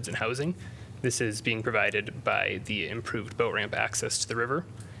the neighborhoods and housing. This is being provided by the improved boat ramp access to the river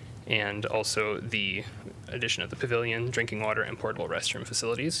and also the addition of the pavilion, drinking water, and portable restroom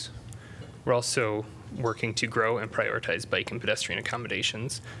facilities. We're also working to grow and prioritize bike and pedestrian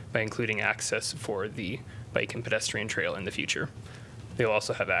accommodations by including access for the bike and pedestrian trail in the future. They'll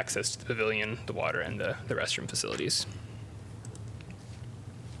also have access to the pavilion, the water, and the restroom facilities.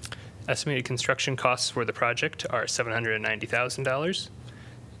 Estimated construction costs for the project are $790,000.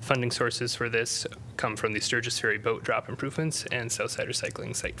 Funding sources for this come from the Sturgis Ferry boat drop improvements and Southside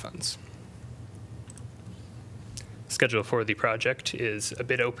recycling site funds. Schedule for the project is a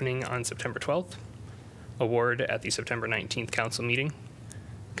bid opening on September 12th, award at the September 19th council meeting.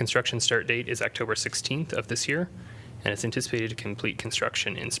 Construction start date is October 16th of this year, and it's anticipated to complete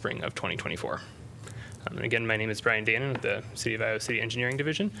construction in spring of 2024. And again, my name is Brian Dannon with the City of Iowa City Engineering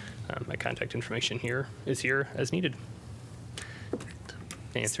Division. My contact information is here as needed.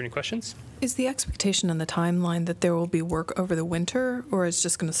 Answer any questions? Is the expectation in the timeline that there will be work over the winter, or is it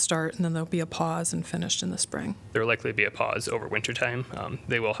just going to start and then there'll be a pause and finished in the spring? There will likely be a pause over winter time.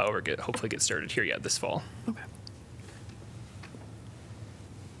 They will, however, hopefully get started here yet this fall. Okay.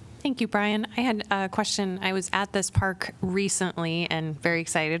 Thank you, Brian. I had a question. I was at this park recently and very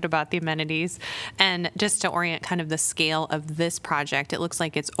excited about the amenities. And just to orient kind of the scale of this project, it looks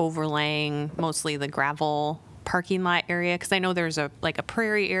like it's overlaying mostly the gravel parking lot area, because I know there's a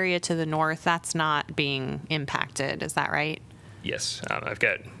prairie area to the north that's not being impacted. Is that right? Yes, I've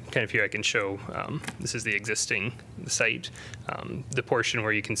got kind of here I can show, this is the existing site. The portion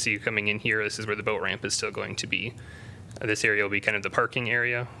where you can see coming in here, this is where the boat ramp is still going to be. This area will be kind of the parking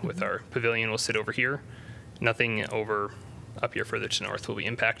area with our pavilion will sit over here. Nothing over up here further to the north will be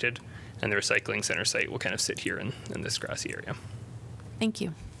impacted, and the recycling center site will kind of sit here in this grassy area. Thank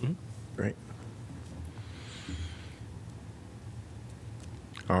you. Mm-hmm. Great.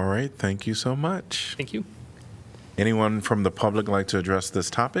 All right, thank you so much. Thank you. Anyone from the public like to address this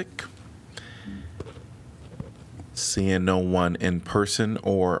topic? Seeing no one in person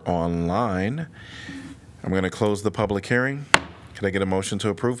or online, I'm going to close the public hearing. Could I get a motion to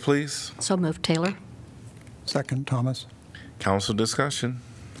approve, please? So moved, Taylor. Second, Thomas. Council discussion.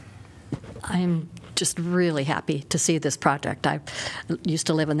 I'm just really happy to see this project. I used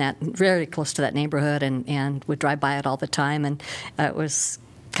to live in that, very close to that neighborhood, and would drive by it all the time, and it was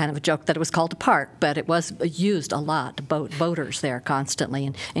kind of a joke that it was called a park, but it was used a lot. Boaters there constantly,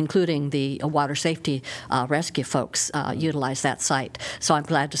 and including the water safety rescue folks utilize that site. So I'm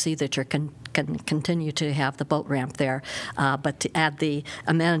glad to see that you're can continue to have the boat ramp there, but to add the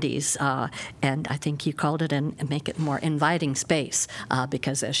amenities, and I think you called it, and make it more inviting space,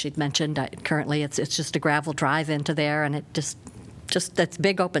 because as she'd mentioned, currently it's just a gravel drive into there, and it just that's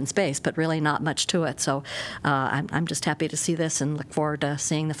big open space, but really not much to it. So I'm just happy to see this and look forward to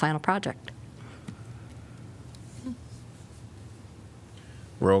seeing the final project.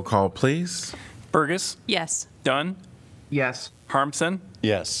 Roll call, please. Burgess, Yes. Dunn, Yes. Harmson,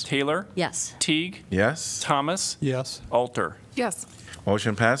 Yes. Taylor, Yes. Teague, Yes. Thomas, Yes. Alter. Yes.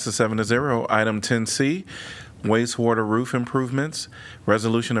 Motion passes 7-0. Item 10C, wastewater roof improvements.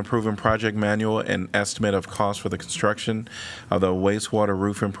 Resolution approving project manual and estimate of cost for the construction of the wastewater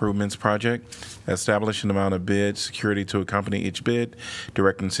roof improvements project. Establishing amount of bid, security to accompany each bid,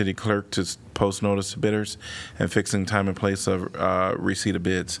 directing city clerk to post notice to bidders, and fixing time and place of receipt of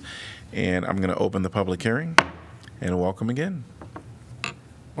bids. And I'm going to open the public hearing and welcome again.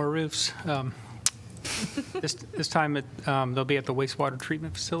 More roofs. This time they'll be at the wastewater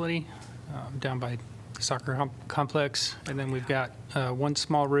treatment facility down by the soccer complex. And then we've got one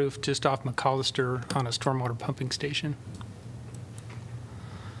small roof just off McAllister on a stormwater pumping station.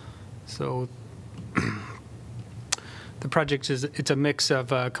 So the project it's a mix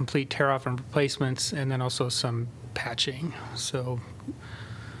of complete tear-off and replacements, and then also some patching. So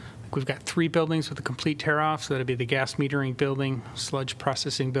we've got 3 buildings with a complete tear-off, so that'd be the gas metering building, sludge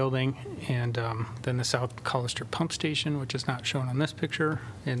processing building, and then the South Collister pump station, which is not shown on this picture,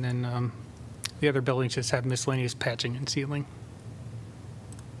 and then the other buildings just have miscellaneous patching and sealing.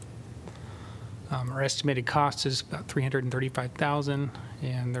 Our estimated cost is about $335,000,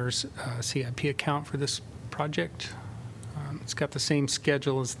 and there's a CIP account for this project. It's got the same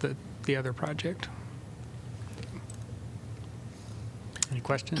schedule as the other project. Any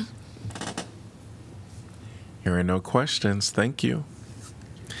questions? Hearing no questions, thank you.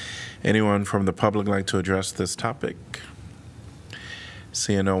 Anyone from the public like to address this topic?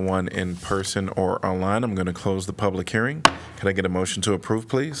 Seeing no one in person or online, I'm going to close the public hearing. Could I get a motion to approve,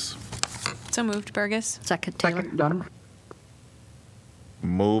 please? So moved, Burgess. Second, Taylor. Second, Dunham.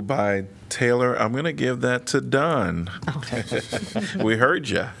 Moved by Taylor. I'm going to give that to Dunn. We heard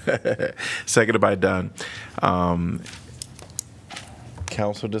you. Seconded by Dunn.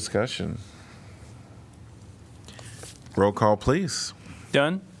 Council discussion. Roll call, please.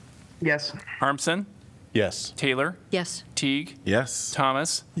 Dunn, Yes. Harmson, Yes. Taylor, Yes. Teague, Yes.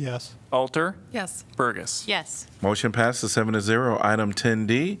 Thomas, Yes. Alter, Yes. Burgess. Yes. Motion passes 7-0. Item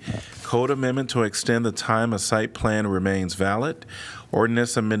 10D, code amendment to extend the time a site plan remains valid.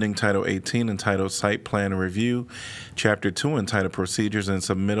 Ordinance amending Title 18 entitled Site Plan Review, Chapter 2 entitled Procedures and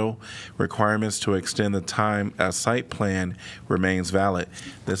Submittal Requirements to extend the time a site plan remains valid.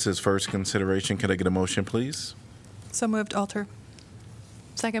 This is first consideration. Can I get a motion, please? So moved, Alter.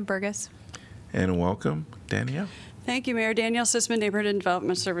 Second, Burgess. And welcome, Danielle. Thank you, Mayor. Danielle Sisman, Neighborhood and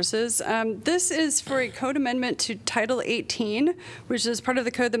Development Services. This is for a code amendment to Title 18, which is part of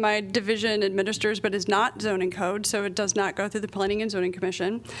the code that my division administers, but is not zoning code, so it does not go through the Planning and Zoning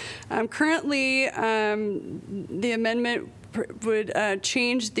Commission. Currently, the amendment would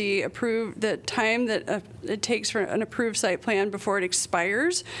change the time that it takes for an approved site plan before it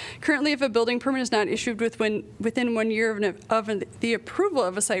expires. Currently, if a building permit is not issued within 1 year of the approval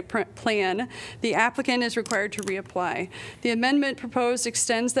of a site plan, the applicant is required to reapply. The amendment proposed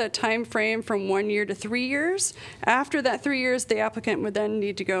extends that time frame from 1 year to 3 years. After that 3 years, the applicant would then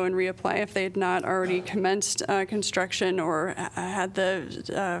need to go and reapply if they had not already commenced construction or had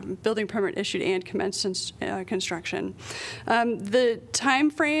the building permit issued and commenced construction. The time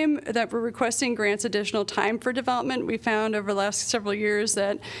frame that we're requesting grants additional time for development. We found over the last several years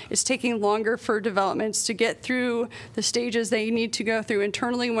that it's taking longer for developments to get through the stages they need to go through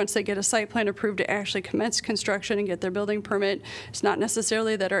internally once they get a site plan approved to actually commence construction and get their building permit. It's not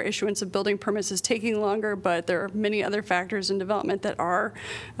necessarily that our issuance of building permits is taking longer, but there are many other factors in development that are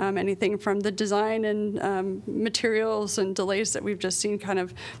anything from the design and materials and delays that we've just seen kind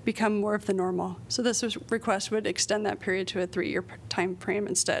of become more of the normal. So this request would extend that period to a 3-year time frame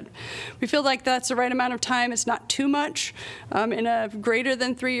instead. We feel like that's the right amount of time. It's not too much. In a greater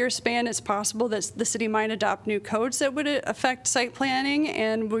than 3-year span, it's possible that the city might adopt new codes that would affect site planning,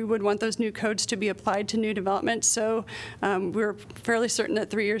 and we would want those new codes to be applied to new development. So we're fairly certain that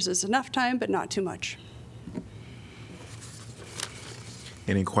 3 years is enough time, but not too much.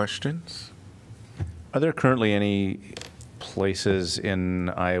 Any questions? Are there currently any places in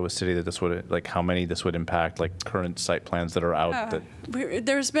Iowa City that this would, like how many this would impact, like current site plans that are out?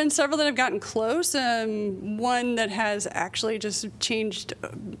 There's been several that have gotten close. One that has actually just changed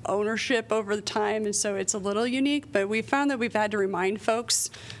ownership over the time, and so it's a little unique, but we found that we've had to remind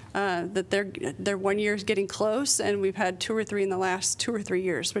folks that their 1 year is getting close, and we've had 2 or 3 in the last 2 or 3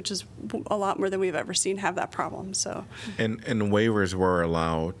 years, which is a lot more than we've ever seen have that problem. So, And waivers were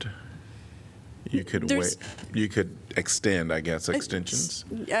allowed. You could extend, I guess, extensions.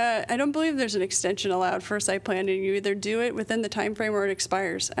 I don't believe there's an extension allowed for a site plan, and you either do it within the time frame or it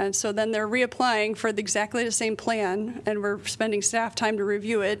expires. And so then they're reapplying for exactly the same plan, and we're spending staff time to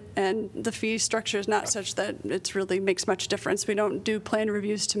review it, and the fee structure is not such that it really makes much difference. We don't do plan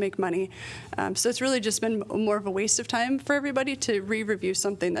reviews to make money. So it's really just been more of a waste of time for everybody to re-review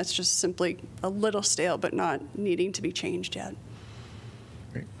something that's just simply a little stale but not needing to be changed yet.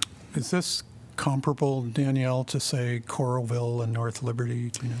 Is this comparable, Danielle, to say Coralville and North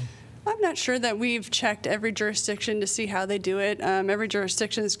Liberty? Do you know? I'm not sure that we've checked every jurisdiction to see how they do it. Every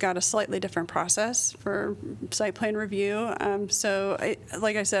jurisdiction's got a slightly different process for site plan review.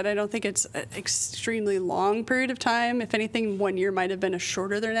 Like I said, I don't think it's an extremely long period of time. If anything, 1 year might have been a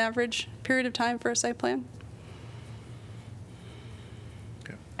shorter than average period of time for a site plan.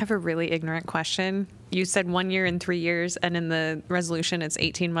 I have a really ignorant question. You said 1 year and 3 years, and in the resolution it's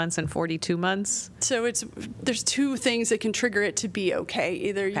 18 months and 42 months. So there's 2 things that can trigger it to be okay.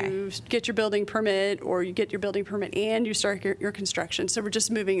 Either you get your building permit, or you get your building permit and you start your construction. So we're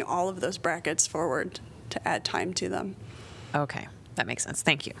just moving all of those brackets forward to add time to them. Okay, that makes sense.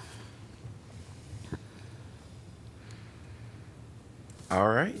 Thank you. All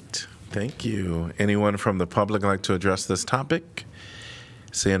right. Thank you. Anyone from the public like to address this topic?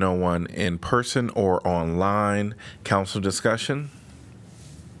 Seeing no one in person or online. Council discussion?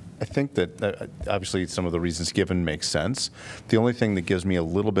 I think that obviously some of the reasons given make sense. The only thing that gives me a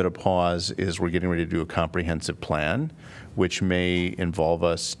little bit of pause is we're getting ready to do a comprehensive plan, which may involve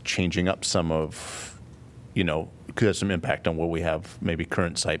us changing up some of, could have some impact on what we have, maybe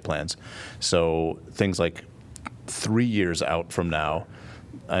current site plans. So things like 3 years out from now,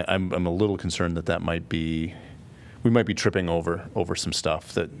 I'm a little concerned that might be, we might be tripping over some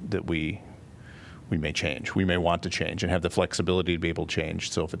stuff that we we may change. We may want to change and have the flexibility to be able to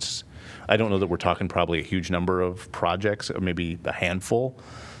change. So if it's, I don't know that we're talking probably a huge number of projects, or maybe a handful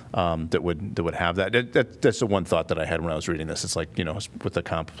that would have that. That's the one thought that I had when I was reading this. It's like, with the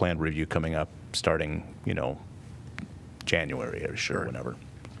comp plan review coming up starting, January or whenever.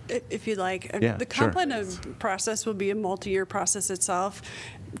 If you'd like. Yeah, the comp sure. plan process will be a multi-year process itself.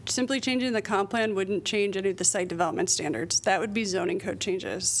 Simply changing the comp plan wouldn't change any of the site development standards. That would be zoning code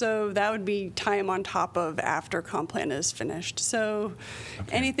changes. So that would be time on top of after comp plan is finished. So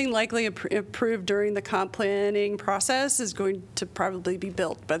anything likely approved during the comp planning process is going to probably be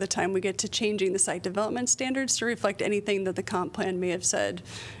built by the time we get to changing the site development standards to reflect anything that the comp plan may have said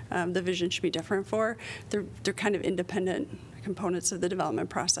the vision should be different for. They're kind of independent components of the development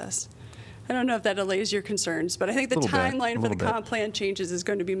process. I don't know if that allays your concerns, but I think the timeline for the comp plan changes is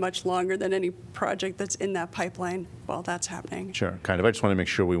going to be much longer than any project that's in that pipeline while that's happening. Sure, kind of. I just want to make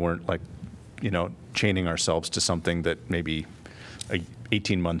sure we weren't chaining ourselves to something that maybe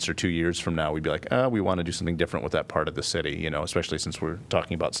 18 months or 2 years from now, we'd be like, we want to do something different with that part of the city, especially since we're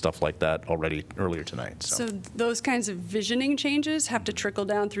talking about stuff like that already earlier tonight. So those kinds of visioning changes have to trickle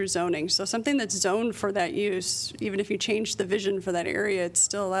down through zoning. So something that's zoned for that use, even if you change the vision for that area, it's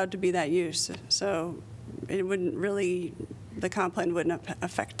still allowed to be that use. So it wouldn't really, the comp plan wouldn't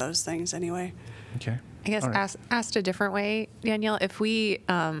affect those things anyway. Okay. I guess asked a different way, Danielle, if we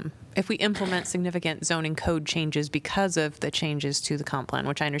implement significant zoning code changes because of the changes to the comp plan,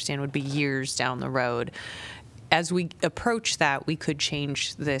 which I understand would be years down the road, as we approach that, we could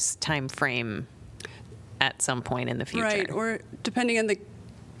change this time frame at some point in the future. Right, or depending on the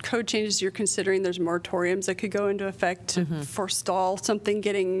code changes you're considering, there's moratoriums that could go into effect to forestall something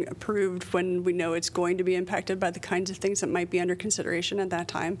getting approved when we know it's going to be impacted by the kinds of things that might be under consideration at that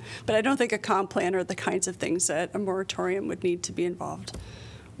time. But I don't think a comp plan are the kinds of things that a moratorium would need to be involved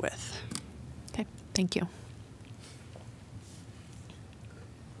with. Okay, thank you.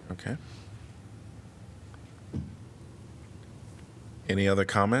 Okay. Any other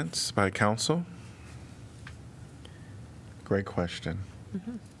comments by council? Great question.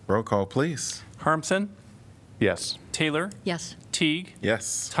 Roll call, please. Harmson, Yes. Taylor, Yes. Teague,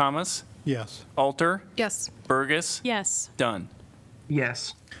 Yes. Thomas, Yes. Alter, Yes. Burgess, Yes. Dunn.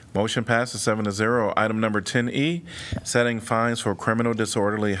 Yes. Motion passes 7-0. Item number 10E, setting fines for criminal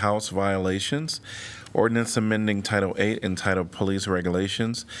disorderly house violations. Ordinance amending Title 8 entitled Police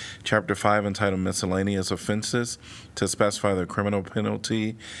Regulations, Chapter 5 entitled Miscellaneous Offenses to specify the criminal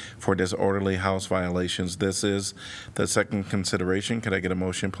penalty for disorderly house violations. This is the second consideration. Could I get a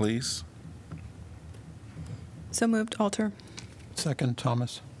motion, please? So moved. Alter. Second,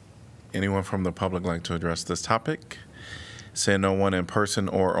 Thomas. Anyone from the public like to address this topic? Seeing no one in person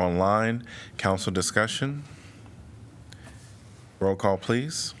or online, council discussion. Roll call,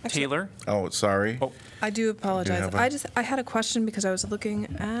 please. Taylor. Oh, sorry. Oh. I do apologize. have a- I had a question because I was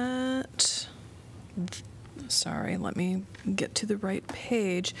looking at, sorry, let me get to the right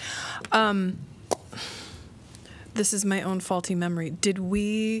page. This is my own faulty memory. Did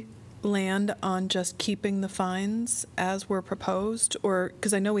we land on just keeping the fines as were proposed? Or,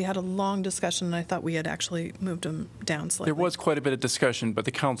 because I know we had a long discussion and I thought we had actually moved them down slightly. There was quite a bit of discussion, but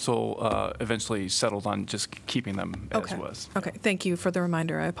the council eventually settled on just keeping them as was. Okay, thank you for the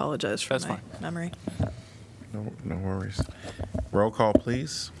reminder. I apologize for That's my fine. memory. No worries. Roll call,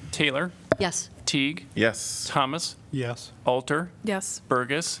 please. Taylor, Yes. Teague, Yes. Thomas, Yes. Alter, Yes.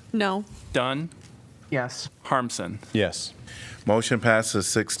 Burgess, No. Dunn, Yes. Harmson. Yes. Motion passes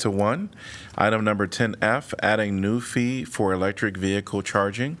 6-1. Item number 10F, adding new fee for electric vehicle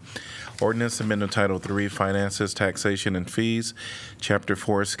charging. Ordinance amendment Title 3, Finances, Taxation, and Fees, Chapter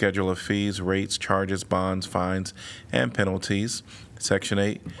 4, Schedule of Fees, Rates, Charges, Bonds, Fines, and Penalties, Section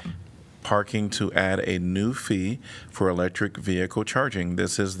 8, Parking, to add a new fee for electric vehicle charging.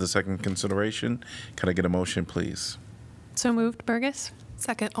 This is the second consideration. Can I get a motion, please? So moved. Burgess?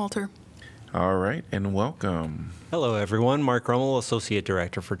 Second, Alter. All right, and welcome. Hello, everyone. Mark Rummel, Associate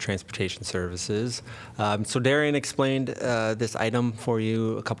Director for Transportation Services. So Darian explained this item for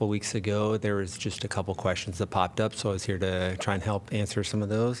you a couple weeks ago. There was just a couple questions that popped up, so I was here to try and help answer some of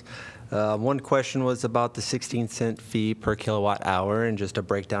those. One question was about the 16-cent fee per kilowatt hour and just a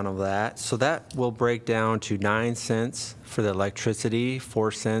breakdown of that. So that will break down to 9 cents for the electricity,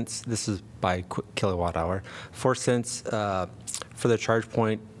 4 cents, this is by kilowatt hour, 4 cents for the charge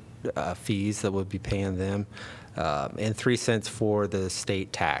point fees that we'll be paying them, and 3 cents for the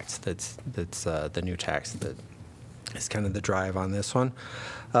state tax. That's the new tax that is kind of the drive on this one.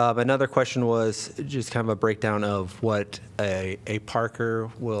 Another question was just kind of a breakdown of what a parker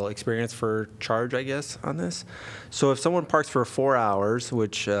will experience for charge, I guess, on this. So if someone parks for 4 hours,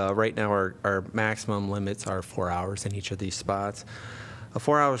 which right now our maximum limits are 4 hours in each of these spots, a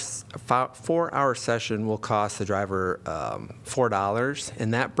 4-hour session will cost the driver $4,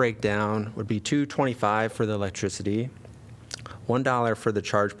 and that breakdown would be $2.25 for the electricity, $1 for the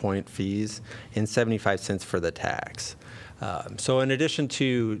charge point fees, and 75 cents for the tax. So in addition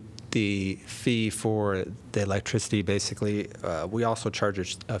to the fee for the electricity, basically, we also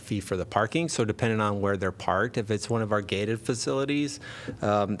charge a fee for the parking. So depending on where they're parked, if it's one of our gated facilities,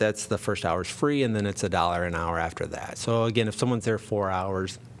 that's the first hour's free, and then it's $1 an hour after that. So again, if someone's there 4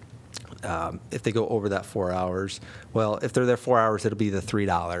 hours, if they go over that 4 hours, well, if they're there 4 hours, it'll be the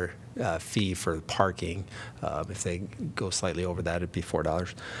 $3 fee for parking. If they go slightly over that, it'd be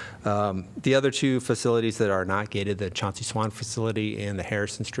 $4. The other two facilities that are not gated, the Chauncey Swan facility and the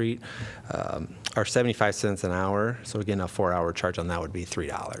Harrison Street, are 75 cents an hour. So again, a 4-hour charge on that would be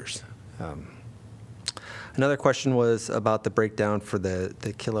 $3. Another question was about the breakdown for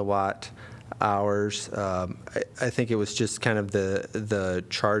the kilowatt hours. I think it was just kind of the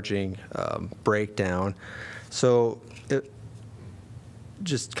charging breakdown. So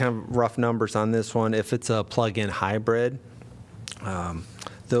just kind of rough numbers on this one. If it's a plug-in hybrid,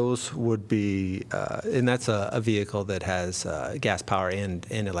 those would be, and that's a vehicle that has gas power and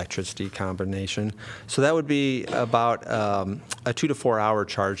electricity combination. So that would be about a 2 to 4 hour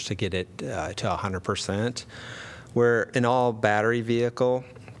charge to get it to 100%. Where an all battery vehicle,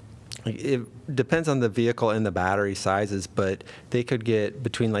 it depends on the vehicle and the battery sizes, but they could get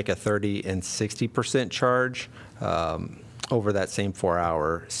between like a 30 and 60% charge over that same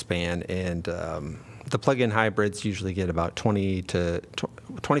 4-hour span. And the plug-in hybrids usually get about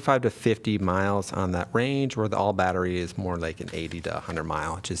 25 to 50 miles on that range, where the all battery is more like an 80 to 100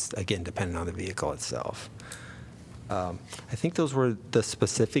 mile, just again depending on the vehicle itself. I think those were the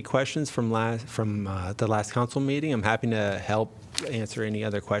specific questions from the last council meeting. I'm happy to help answer any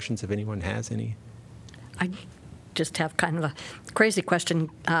other questions if anyone has any. I just have kind of a crazy question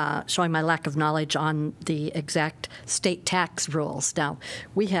showing my lack of knowledge on the exact state tax rules. Now,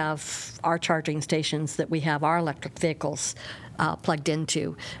 we have our charging stations that we have our electric vehicles plugged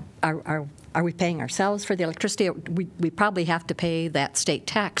into. Are we paying ourselves for the electricity? We probably have to pay that state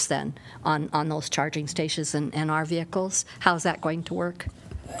tax then on those charging stations and our vehicles. How's that going to work?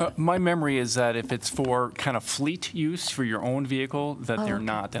 My memory is that if it's for kind of fleet use for your own vehicle, that they're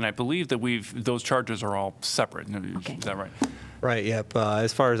not. And I believe that those charges are all separate. Okay. Is that right? Right. Yep.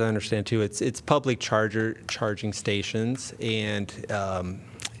 As far as I understand too, it's public charging stations, and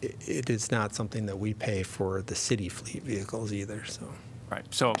it is not something that we pay for the city fleet vehicles either. So. Right.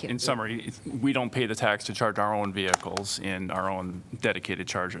 So in summary, we don't pay the tax to charge our own vehicles in our own dedicated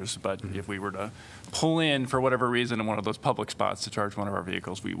chargers. But if we were to pull in for whatever reason in one of those public spots to charge one of our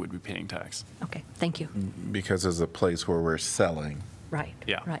vehicles, we would be paying tax. Okay. Thank you. Because there's a place where we're selling. Right.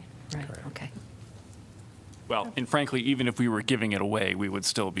 Yeah. Right. Okay. Well, and frankly, even if we were giving it away, we would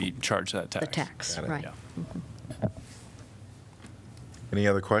still be charged that tax. The tax. Right. Yeah. Any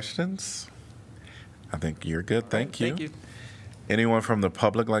other questions? I think you're good. Thank you. Thank you. Anyone from the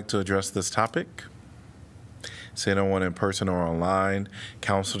public like to address this topic? See no one in person or online.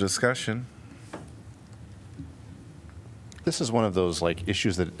 Council discussion. This is one of those like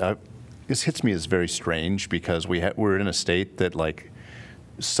issues that this hits me as very strange, because we're in a state that like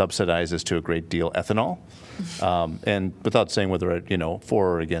subsidizes to a great deal ethanol, and without saying whether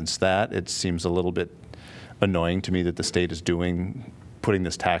for or against that, it seems a little bit annoying to me that the state is putting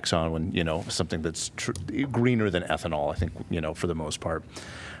this tax on when something that's greener than ethanol, I think, for the most part.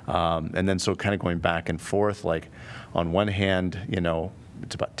 And then so kind of going back and forth, like on one hand,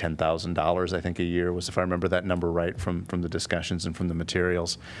 it's about $10,000, I think, a year was, if I remember that number right from the discussions and from the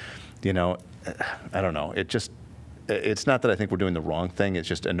materials. I don't know. It's not that I think we're doing the wrong thing. It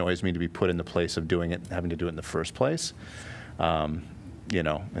just annoys me to be put in the place of doing it, having to do it in the first place. And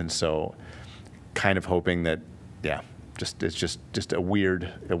so kind of hoping that, it's just a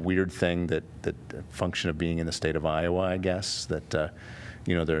weird thing that function of being in the state of Iowa, I guess, that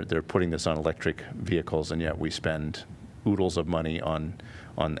they're putting this on electric vehicles, and yet we spend oodles of money on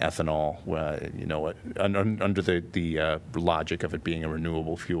ethanol, under the logic of it being a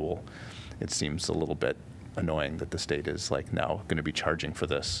renewable fuel. It seems a little bit annoying that the state is like now going to be charging for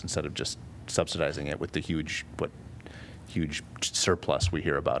this instead of just subsidizing it with the huge surplus we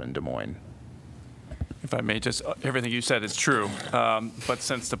hear about in Des Moines. If I may, just everything you said is true. But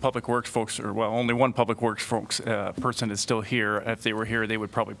since the public works folks, or well, only one public works folks person is still here, if they were here, they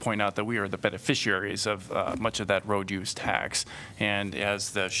would probably point out that we are the beneficiaries of much of that road use tax. And as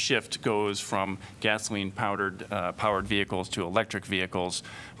the shift goes from gasoline powered vehicles to electric vehicles,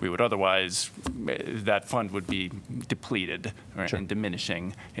 we would otherwise, that fund would be depleted, right, Sure. and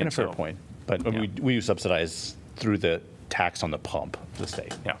diminishing. And a fair point. But Yeah. we do subsidize through the tax on the pump, the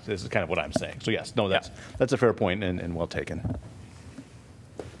state. Yeah. This is kind of what I'm saying. So yes, no, that's a fair point and well taken.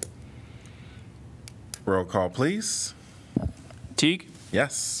 Roll call, please. Teague,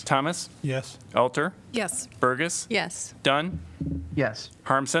 Yes. Thomas, Yes. Alter, Yes. Burgess, Yes. Dunn, Yes.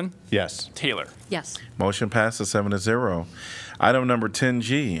 Harmson, Yes. Taylor. Yes. Motion passes 7-0. Item number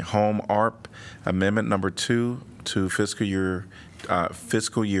 10G, HOME-ARP Amendment number 2 to fiscal year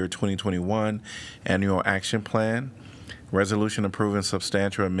 2021 Annual Action Plan. Resolution approving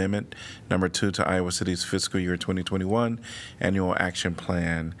substantial amendment number 2 to Iowa City's fiscal year 2021 Annual Action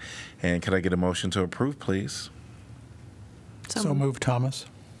Plan. And can I get a motion to approve, please? So move, Thomas.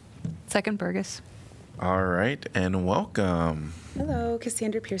 Second, Burgess. All right, and welcome. Hello,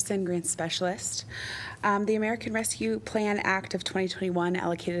 Cassandra Pearson, Grant Specialist. The American Rescue Plan Act of 2021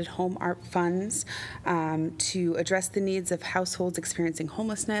 allocated HOME-ARP funds to address the needs of households experiencing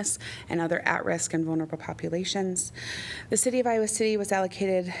homelessness and other at-risk and vulnerable populations. The City of Iowa City was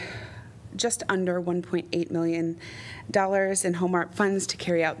allocated just under $1.8 million in HOME-ARP funds to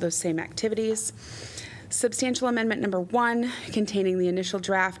carry out those same activities. Substantial Amendment number 1, containing the initial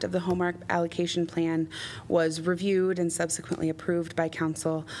draft of the HOME-ARP allocation plan, was reviewed and subsequently approved by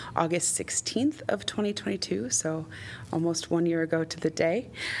Council August 16th of 2022, so almost 1 year ago to the day.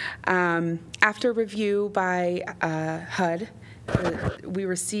 After review by HUD, we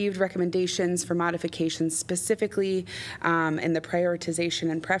received recommendations for modifications specifically in the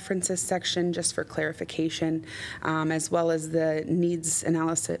prioritization and preferences section, just for clarification, as well as the needs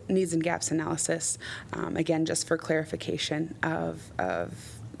and gaps analysis, again, just for clarification of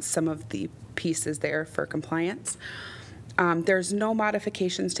some of the pieces there for compliance. There's no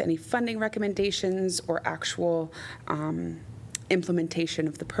modifications to any funding recommendations or actual implementation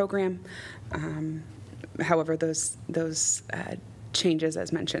of the program. However, those changes,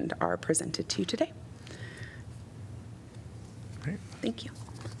 as mentioned, are presented to you today. Right. Thank you.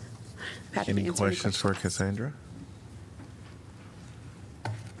 Happy to Any answer questions for Cassandra?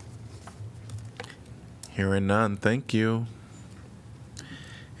 Hearing none, thank you.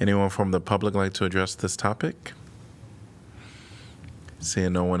 Anyone from the public like to address this topic?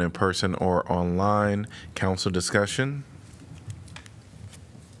 Seeing no one in person or online, council discussion.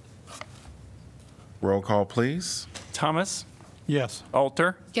 Roll call, please. Thomas, Yes.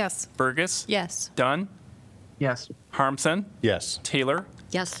 Alter, Yes. Burgess, Yes. Dunn, Yes. Harmson, Yes. Taylor,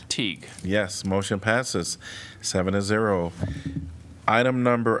 Yes. Teague. Yes, motion passes 7-0. Item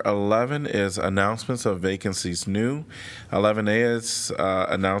number 11 is announcements of vacancies new. 11A is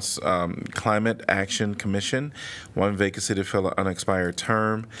announced Climate Action Commission, 1 vacancy to fill an unexpired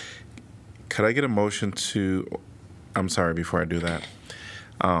term. Could I get a motion to, I'm sorry, before I do that.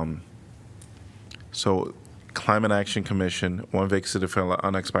 So Climate Action Commission, 1 vacancy to fill an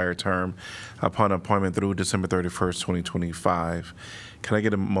unexpired term upon appointment through December 31st, 2025. Can I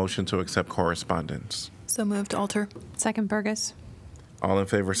get a motion to accept correspondence? So moved, Alter. Second, Burgess. All in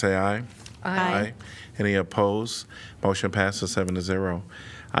favor say aye. Aye. Any opposed? Motion passes 7-0.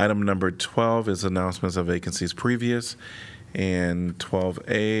 Item number 12 is announcements of vacancies previous. And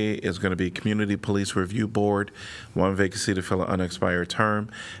 12A is going to be Community Police Review Board, 1 vacancy to fill an unexpired term.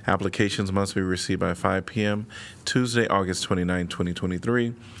 Applications must be received by 5 p.m. Tuesday, August 29,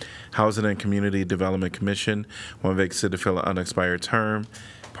 2023. Housing and Community Development Commission, 1 vacancy to fill an unexpired term.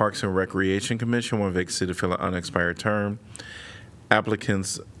 Parks and Recreation Commission, 1 vacancy to fill an unexpired term.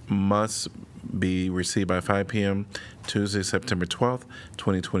 Applicants must be received by 5 p.m. Tuesday, September 12th,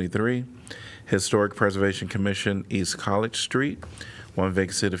 2023. Historic Preservation Commission, East College Street, 1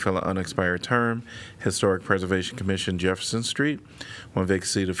 vacancy to fill an unexpired term. Historic Preservation Commission, Jefferson Street, 1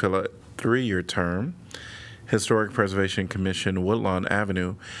 vacancy to fill a 3-year term. Historic Preservation Commission, Woodlawn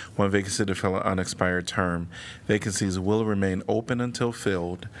Avenue, 1 vacancy to fill an unexpired term. Vacancies will remain open until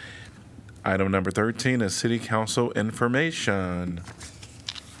filled. Item number 13 is City Council information.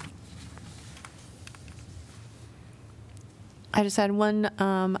 I just had one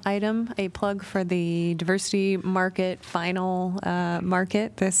item, a plug for the Diversity Market final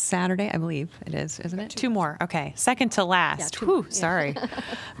market this Saturday. I believe it is, isn't it? Two more. Okay. Second to last. Whew, sorry.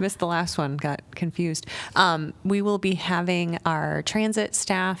 Missed the last one. Got confused. We will be having our transit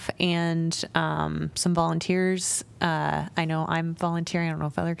staff and some volunteers. I know I'm volunteering. I don't know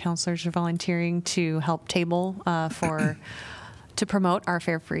if other counselors are volunteering to help table to promote our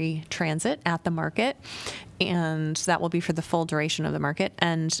fare-free transit at the market, and that will be for the full duration of the market.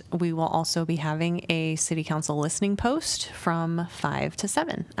 And we will also be having a city council listening post from 5 to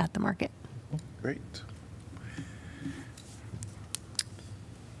 7 at the market. Great.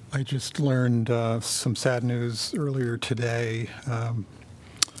 I just learned some sad news earlier today.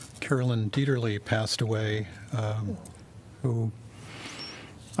 Carolyn Dieterle passed away, who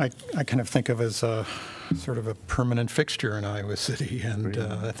I kind of think of as a sort of a permanent fixture in Iowa City, and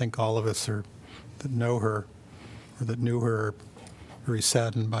I think all of us that know her or that knew her are very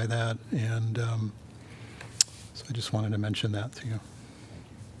saddened by that, and so I just wanted to mention that to you.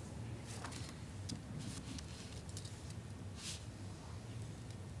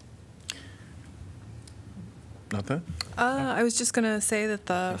 Nothing? I was just going to say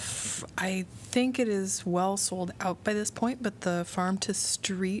that I think it is well sold out by this point, but the Farm to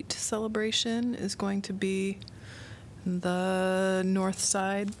Street celebration is going to be in the North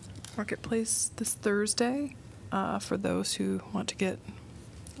Side Marketplace this Thursday for those who want to get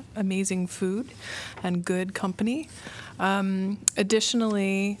amazing food and good company.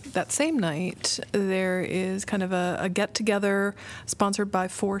 Additionally, that same night, there is kind of a get-together sponsored by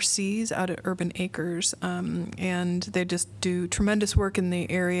 4Cs out at Urban Acres, and they just do tremendous work in the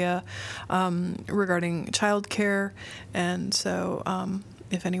area regarding childcare, and so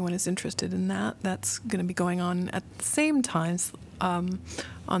if anyone is interested in that, that's going to be going on at the same time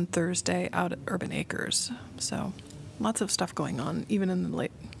on Thursday out at Urban Acres. So lots of stuff going on, even in the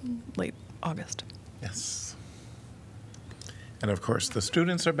late August. Yes. And of course, the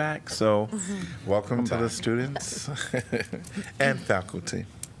students are back, so welcome to the students and faculty.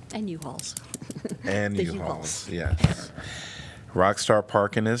 And U-Hauls. And The U-Hauls, yes. Rockstar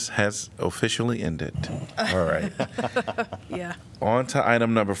Parking has officially ended. All right. Yeah. On to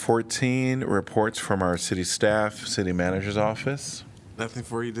item number 14, reports from our city staff, city manager's office. Nothing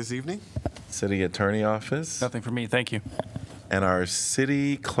for you this evening? City attorney office. Nothing for me. Thank you. And our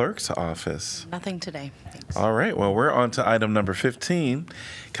city clerk's office. Nothing today. Thanks. All right, well, we're on to item number 15.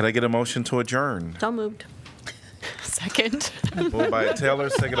 Can I get a motion to adjourn? So moved. Second. Moved by Taylor,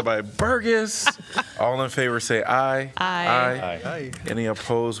 seconded by Burgess. All in favor say aye. Aye. Aye. Any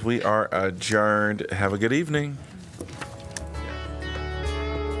opposed? We are adjourned. Have a good evening.